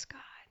hearts,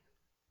 God.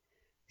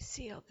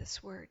 Seal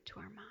this word to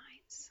our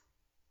minds.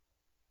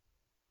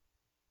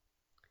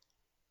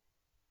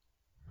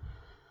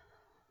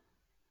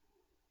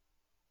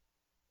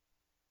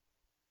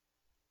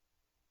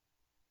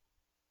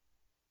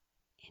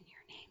 In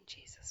your name,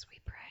 Jesus, we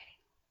pray.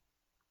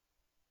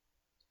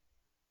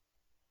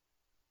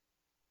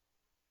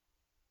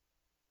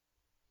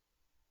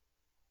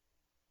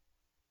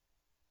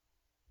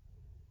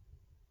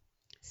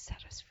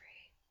 Set us free.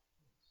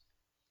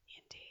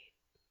 Indeed.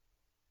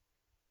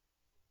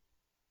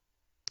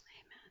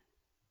 Amen.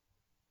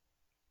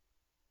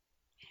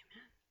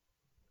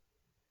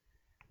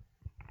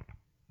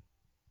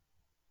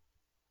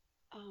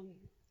 Amen.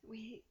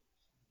 We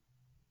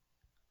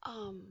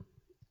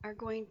are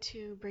going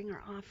to bring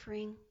our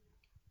offering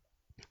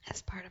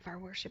as part of our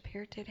worship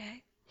here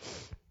today.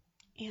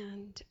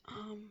 And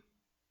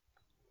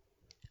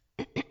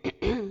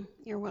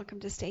you're welcome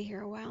to stay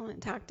here a while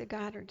and talk to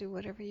God or do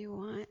whatever you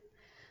want.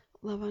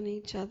 Love on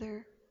each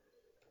other.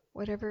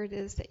 Whatever it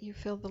is that you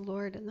feel the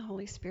Lord and the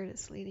Holy Spirit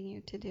is leading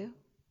you to do.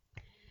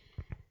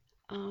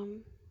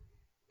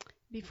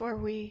 Before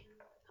we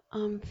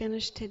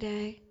finish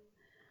today,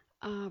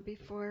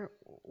 before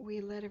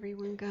we let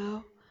everyone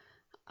go,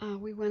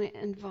 we want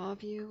to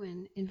involve you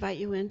and invite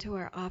you into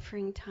our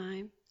offering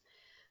time.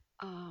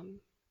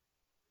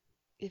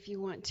 If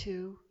you want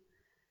to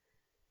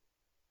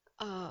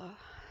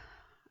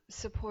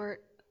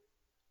support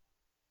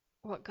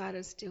what God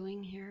is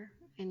doing here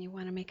and you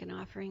want to make an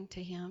offering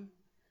to Him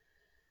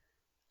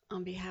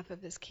on behalf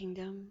of His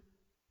kingdom,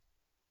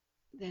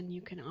 then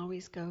you can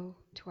always go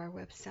to our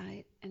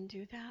website and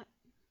do that.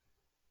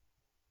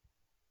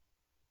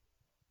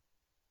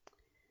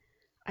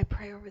 I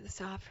pray over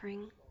this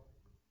offering.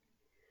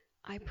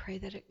 I pray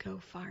that it go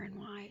far and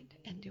wide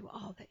and do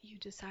all that you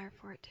desire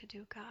for it to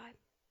do, God.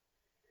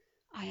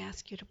 I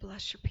ask you to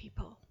bless your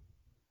people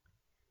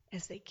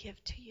as they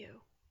give to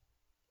you,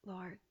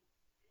 Lord,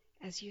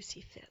 as you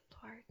see fit,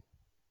 Lord.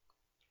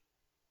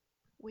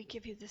 We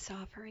give you this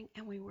offering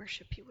and we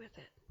worship you with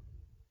it.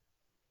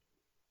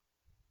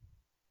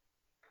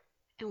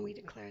 And we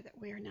declare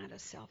that we are not a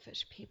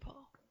selfish people,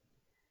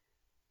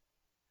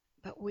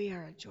 but we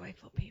are a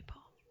joyful people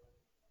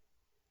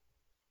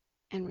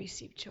and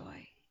receive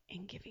joy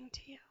in giving to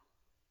you.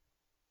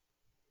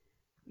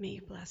 May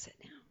you bless it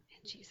now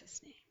in Jesus'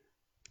 name.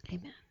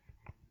 Amen.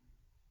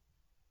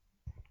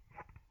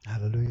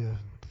 Hallelujah.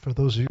 For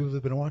those of you who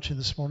have been watching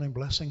this morning,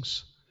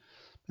 blessings.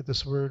 May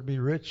this word be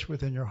rich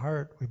within your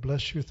heart. We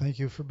bless you. Thank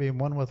you for being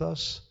one with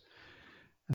us.